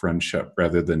real friendship,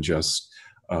 rather than just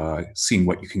seeing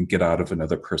what you can get out of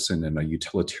another person in a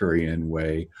utilitarian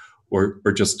way, or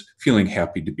just feeling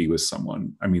happy to be with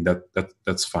someone. I mean,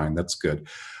 that's fine, that's good.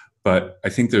 But I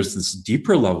think there's this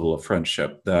deeper level of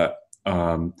friendship that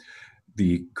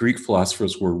the Greek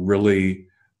philosophers were really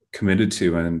committed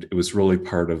to, and it was really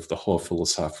part of the whole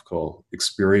philosophical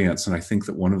experience. And I think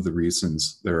that one of the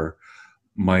reasons there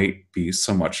might be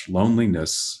so much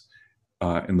loneliness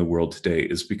in the world today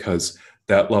is because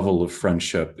that level of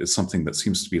friendship is something that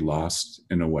seems to be lost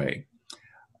in a way.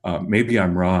 Maybe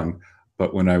I'm wrong,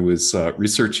 but when I was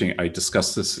researching, I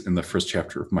discussed this in the first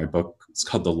chapter of my book. It's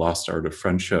called The Lost Art of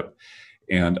Friendship.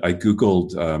 And I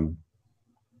Googled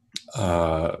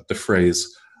the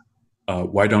phrase,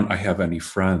 why don't I have any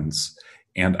friends?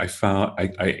 And I found,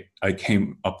 I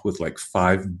came up with like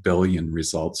 5 billion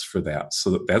results for that.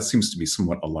 So that seems to be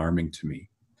somewhat alarming to me.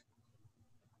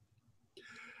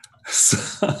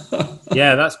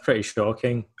 Yeah, that's pretty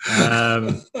shocking.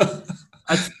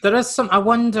 There is some. I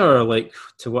wonder, like,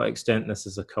 to what extent this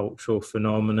is a cultural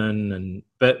phenomenon,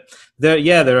 but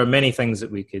there are many things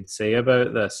that we could say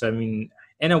about this. I mean,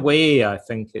 in a way, I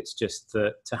think it's just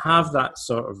that to have that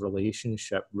sort of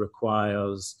relationship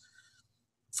requires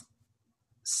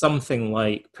something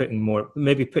like putting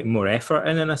more effort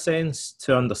in a sense,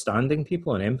 to understanding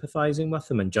people and empathizing with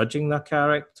them and judging their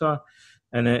character.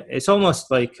 And it's almost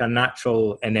like a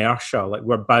natural inertia. Like,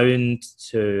 we're bound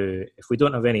to, if we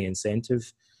don't have any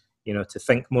incentive, to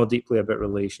think more deeply about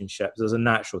relationships, there's a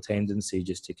natural tendency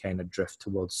just to kind of drift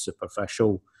towards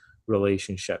superficial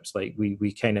relationships. Like,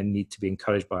 we kind of need to be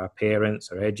encouraged by our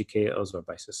parents or educators or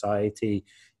by society,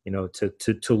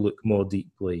 to look more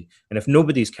deeply. And if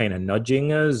nobody's kind of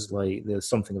nudging us, like, there's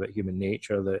something about human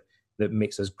nature that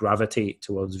makes us gravitate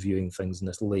towards viewing things in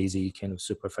this lazy kind of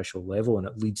superficial level, and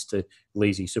it leads to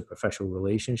lazy superficial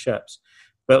relationships.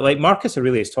 But like Marcus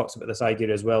Aurelius talks about this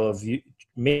idea as well of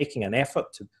making an effort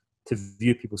to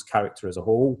view people's character as a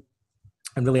whole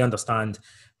and really understand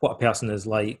what a person is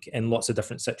like in lots of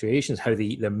different situations, how they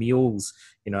eat their meals,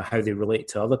 how they relate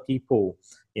to other people,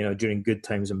 during good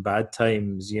times and bad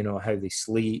times, how they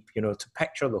sleep, to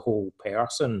picture the whole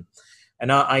person.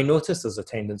 And I notice there's a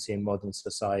tendency in modern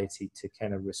society to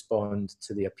kind of respond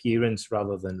to the appearance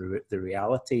rather than the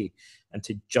reality, and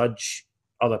to judge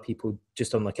other people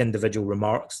just on like individual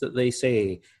remarks that they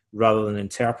say, rather than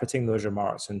interpreting those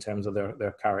remarks in terms of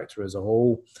their character as a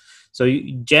whole. So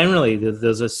generally,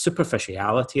 there's a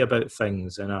superficiality about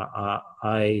things, and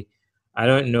I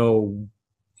don't know.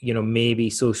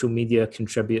 Maybe social media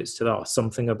contributes to that, or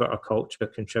something about our culture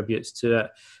contributes to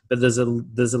it. But there's a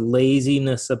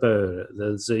laziness about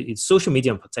it. Social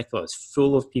media in particular is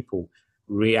full of people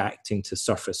reacting to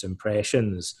surface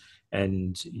impressions,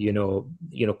 and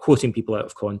quoting people out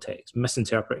of context,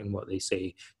 misinterpreting what they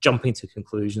say, jumping to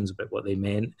conclusions about what they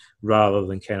meant, rather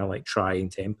than kind of like trying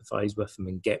to empathize with them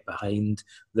and get behind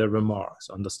their remarks,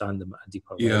 understand them at a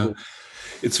deeper level.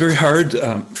 It's very hard,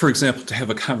 for example, to have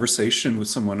a conversation with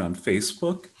someone on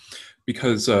Facebook,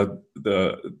 because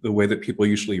the way that people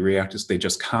usually react is they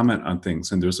just comment on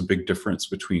things, and there's a big difference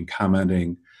between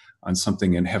commenting on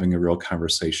something and having a real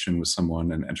conversation with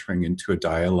someone and entering into a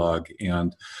dialogue.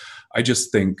 And I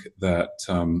just think that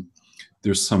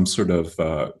there's some sort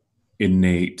of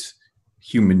innate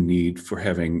human need for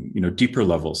having, deeper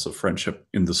levels of friendship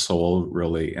in the soul,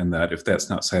 really, and that if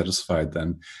that's not satisfied,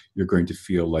 then you're going to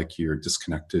feel like you're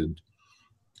disconnected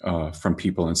from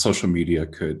people. And social media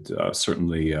could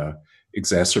certainly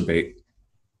exacerbate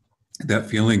that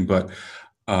feeling. But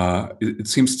it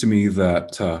seems to me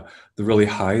that the really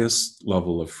highest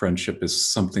level of friendship is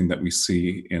something that we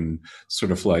see in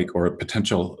sort of like, or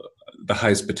the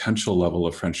highest potential level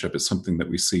of friendship is something that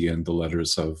we see in the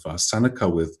letters of Seneca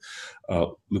with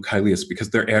Lucilius,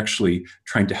 because they're actually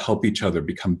trying to help each other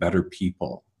become better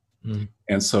people. Mm.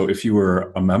 And so if you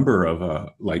were a member of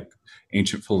a like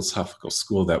ancient philosophical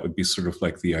school, that would be sort of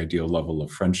like the ideal level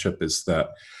of friendship, is that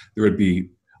there would be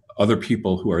other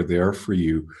people who are there for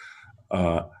you,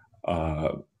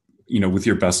 with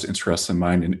your best interests in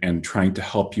mind, and trying to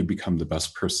help you become the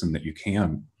best person that you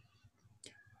can.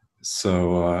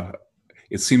 So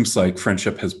it seems like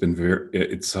friendship has been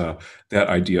that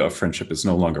idea of friendship is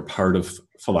no longer part of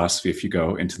philosophy if you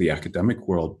go into the academic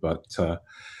world, but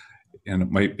and it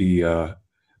might be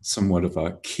somewhat of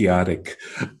a chaotic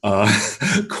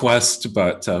quest,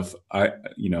 but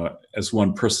as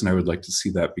one person, I would like to see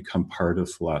that become part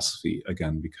of philosophy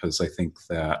again, because I think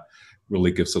that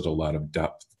really gives it a lot of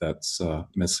depth that's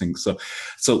missing. So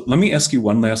let me ask you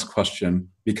one last question,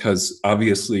 because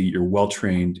obviously you're well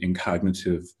trained in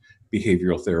cognitive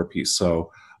behavioral therapy,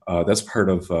 so that's part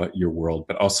of your world,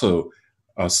 but also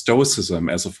Stoicism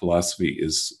as a philosophy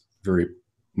is very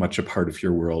much a part of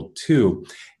your world too.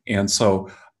 And so,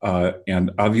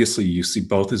 and obviously you see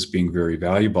both as being very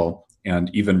valuable and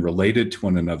even related to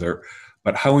one another.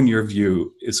 But how, in your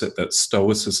view, is it that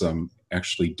Stoicism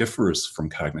actually differs from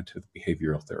cognitive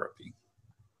behavioral therapy?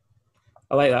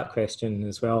 I like that question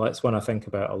as well. It's one I think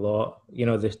about a lot. You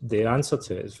know, the answer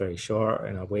to it is very short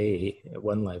in a way. At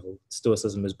one level,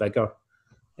 Stoicism is bigger,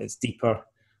 it's deeper.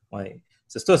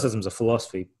 So Stoicism is a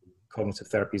philosophy, cognitive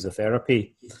therapy is a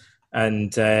therapy,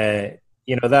 and that,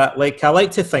 I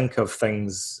like to think of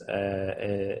things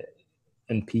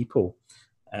in people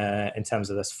in terms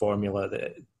of this formula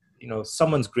that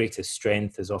someone's greatest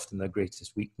strength is often their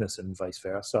greatest weakness, and vice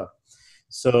versa.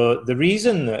 So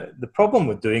the problem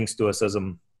with doing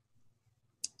Stoicism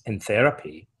in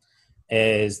therapy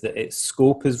is that its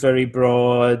scope is very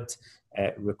broad.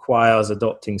 It requires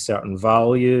adopting certain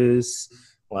values,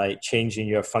 like changing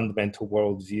your fundamental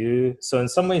worldview. So in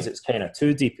some ways, it's kind of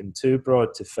too deep and too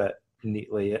broad to fit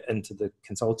neatly into the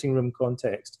consulting room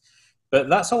context. But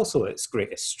that's also its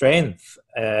greatest strength,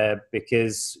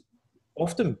 because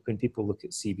often when people look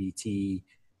at CBT,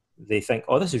 they think,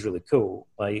 oh, this is really cool.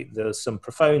 Like, there's some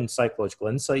profound psychological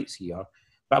insights here,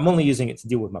 but I'm only using it to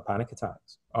deal with my panic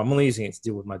attacks. Or I'm only using it to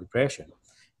deal with my depression.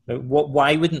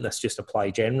 Why wouldn't this just apply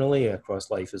generally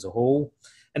across life as a whole?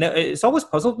 And it's always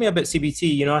puzzled me about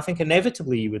CBT. I think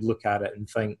inevitably you would look at it and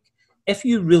think, if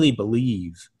you really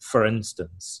believe, for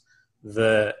instance,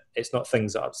 that it's not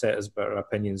things that upset us but our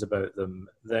opinions about them,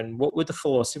 then what would the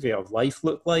philosophy of life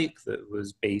look like that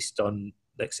was based on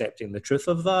accepting the truth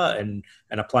of that and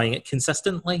applying it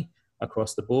consistently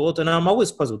across the board? And I'm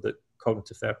always puzzled that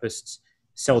cognitive therapists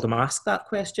seldom ask that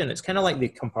question. It's kind of like they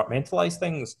compartmentalize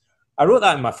things. I wrote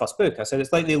that in my first book. I said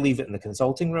it's like they leave it in the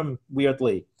consulting room,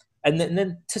 weirdly. And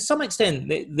then to some extent,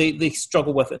 they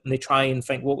struggle with it and they try and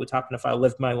think, what would happen if I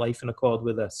lived my life in accord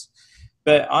with this?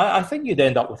 But I think you'd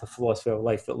end up with a philosophy of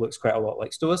life that looks quite a lot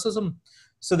like Stoicism.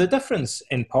 So the difference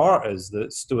in part is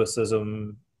that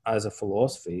Stoicism as a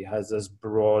philosophy has this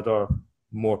broader,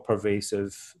 more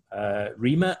pervasive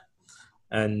remit,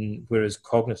 and whereas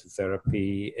cognitive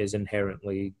therapy is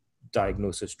inherently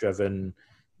diagnosis-driven,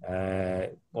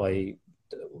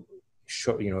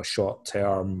 short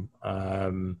term.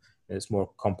 It's more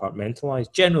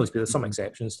compartmentalized. Generally, but there's some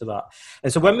exceptions to that.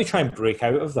 And so when we try and break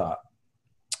out of that,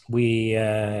 we,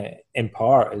 in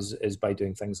part, is by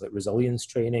doing things like resilience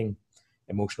training,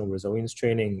 emotional resilience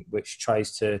training, which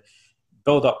tries to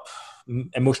build up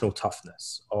emotional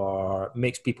toughness or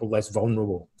makes people less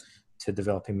vulnerable to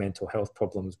developing mental health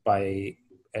problems by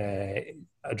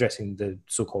addressing the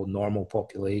so-called normal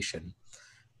population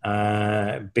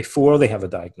before they have a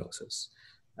diagnosis.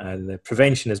 And the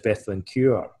prevention is better than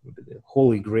cure, the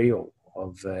holy grail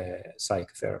of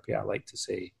psychotherapy, I like to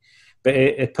say. But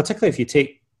particularly if you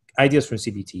take ideas from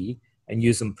CBT and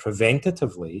use them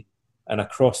preventatively and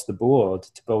across the board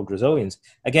to build resilience,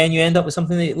 again, you end up with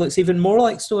something that looks even more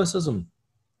like Stoicism.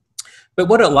 But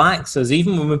what it lacks is,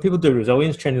 even when people do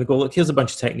resilience training, they go, look, here's a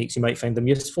bunch of techniques, you might find them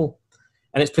useful.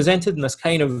 And it's presented in this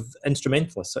kind of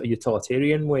instrumentalist, sort of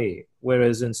utilitarian way.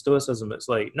 Whereas in Stoicism, it's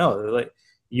like, no, like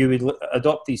you would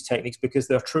adopt these techniques because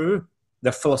they're true.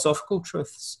 They're philosophical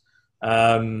truths.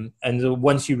 And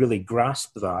once you really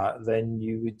grasp that, then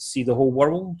you would see the whole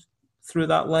world through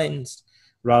that lens,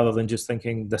 rather than just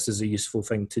thinking this is a useful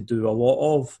thing to do a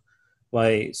lot of.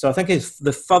 So I think if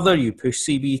the further you push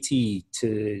CBT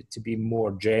to be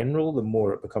more general, the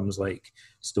more it becomes like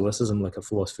Stoicism, like a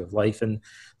philosophy of life. And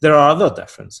there are other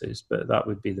differences, but that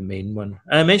would be the main one.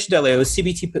 And I mentioned earlier,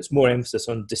 CBT puts more emphasis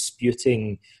on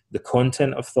disputing the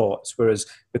content of thoughts, whereas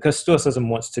because Stoicism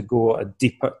wants to go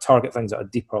target things at a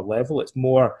deeper level, it's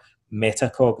more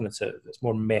metacognitive, it's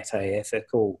more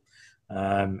meta-ethical.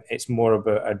 It's more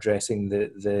about addressing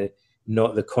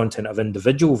not the content of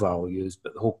individual values,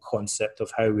 but the whole concept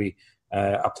of how we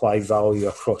apply value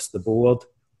across the board.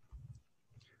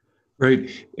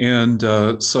 Right. And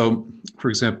so, for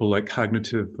example, like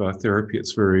cognitive therapy,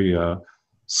 it's very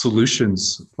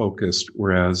solutions focused,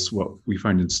 whereas what we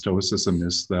find in Stoicism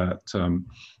is that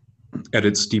at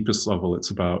its deepest level,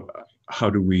 it's about how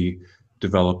do we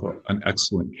develop an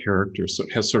excellent character. So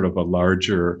it has sort of a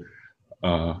larger,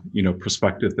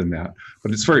 perspective than that.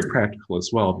 But it's very practical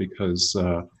as well because,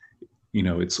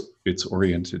 it's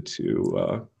oriented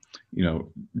to,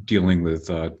 dealing with,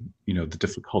 the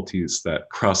difficulties that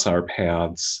cross our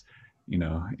paths,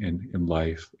 in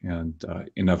life, and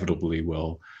inevitably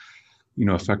will,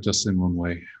 affect us in one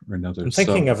way or another. I'm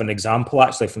thinking of an example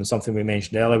actually from something we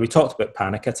mentioned earlier. We talked about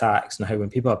panic attacks and how when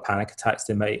people have panic attacks,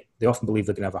 they often believe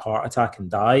they're going to have a heart attack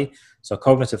and die. So a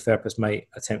cognitive therapist might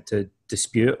attempt to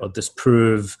dispute or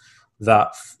disprove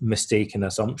that mistaken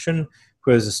assumption,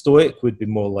 whereas a Stoic would be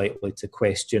more likely to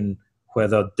question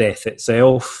whether death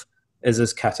itself is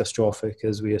as catastrophic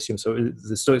as we assume. So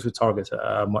the Stoics would target at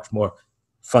a much more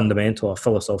fundamental or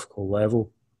philosophical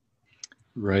level.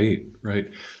 Right.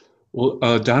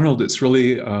 Well, Donald, it's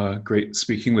really great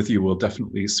speaking with you. We'll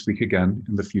definitely speak again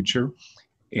in the future.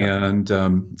 And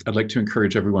I'd like to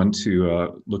encourage everyone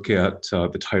to look at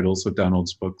the titles of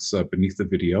Donald's books beneath the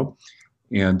video.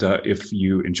 And if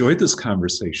you enjoyed this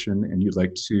conversation and you'd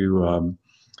like to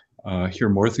hear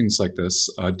more things like this,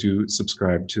 do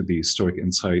subscribe to the Stoic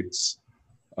Insights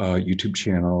YouTube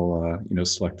channel,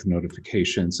 select the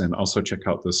notifications, and also check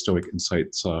out the Stoic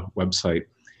Insights website.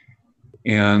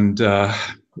 And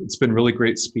it's been really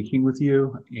great speaking with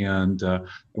you. And I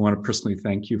want to personally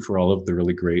thank you for all of the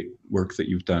really great work that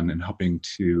you've done in helping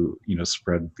to,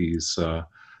 spread these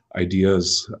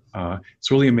ideas.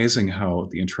 It's really amazing how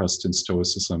the interest in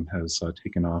Stoicism has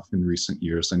taken off in recent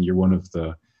years. And you're one of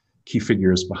the key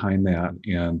figures behind that.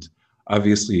 And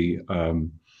obviously,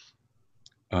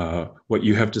 what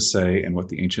you have to say and what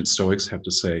the ancient Stoics have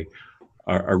to say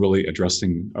are really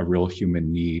addressing a real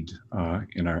human need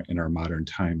in our modern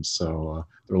times. So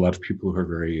there are a lot of people who are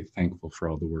very thankful for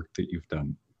all the work that you've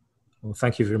done. Well,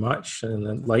 thank you very much.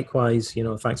 And likewise,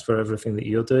 thanks for everything that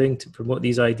you're doing to promote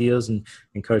these ideas and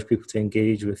encourage people to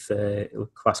engage with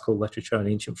classical literature and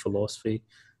ancient philosophy.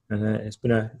 And it's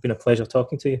been a pleasure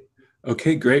talking to you.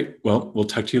 Okay, great. Well, we'll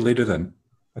talk to you later then.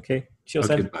 Okay. Cheers.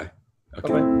 Okay, then. bye.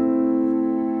 Okay. Bye-bye.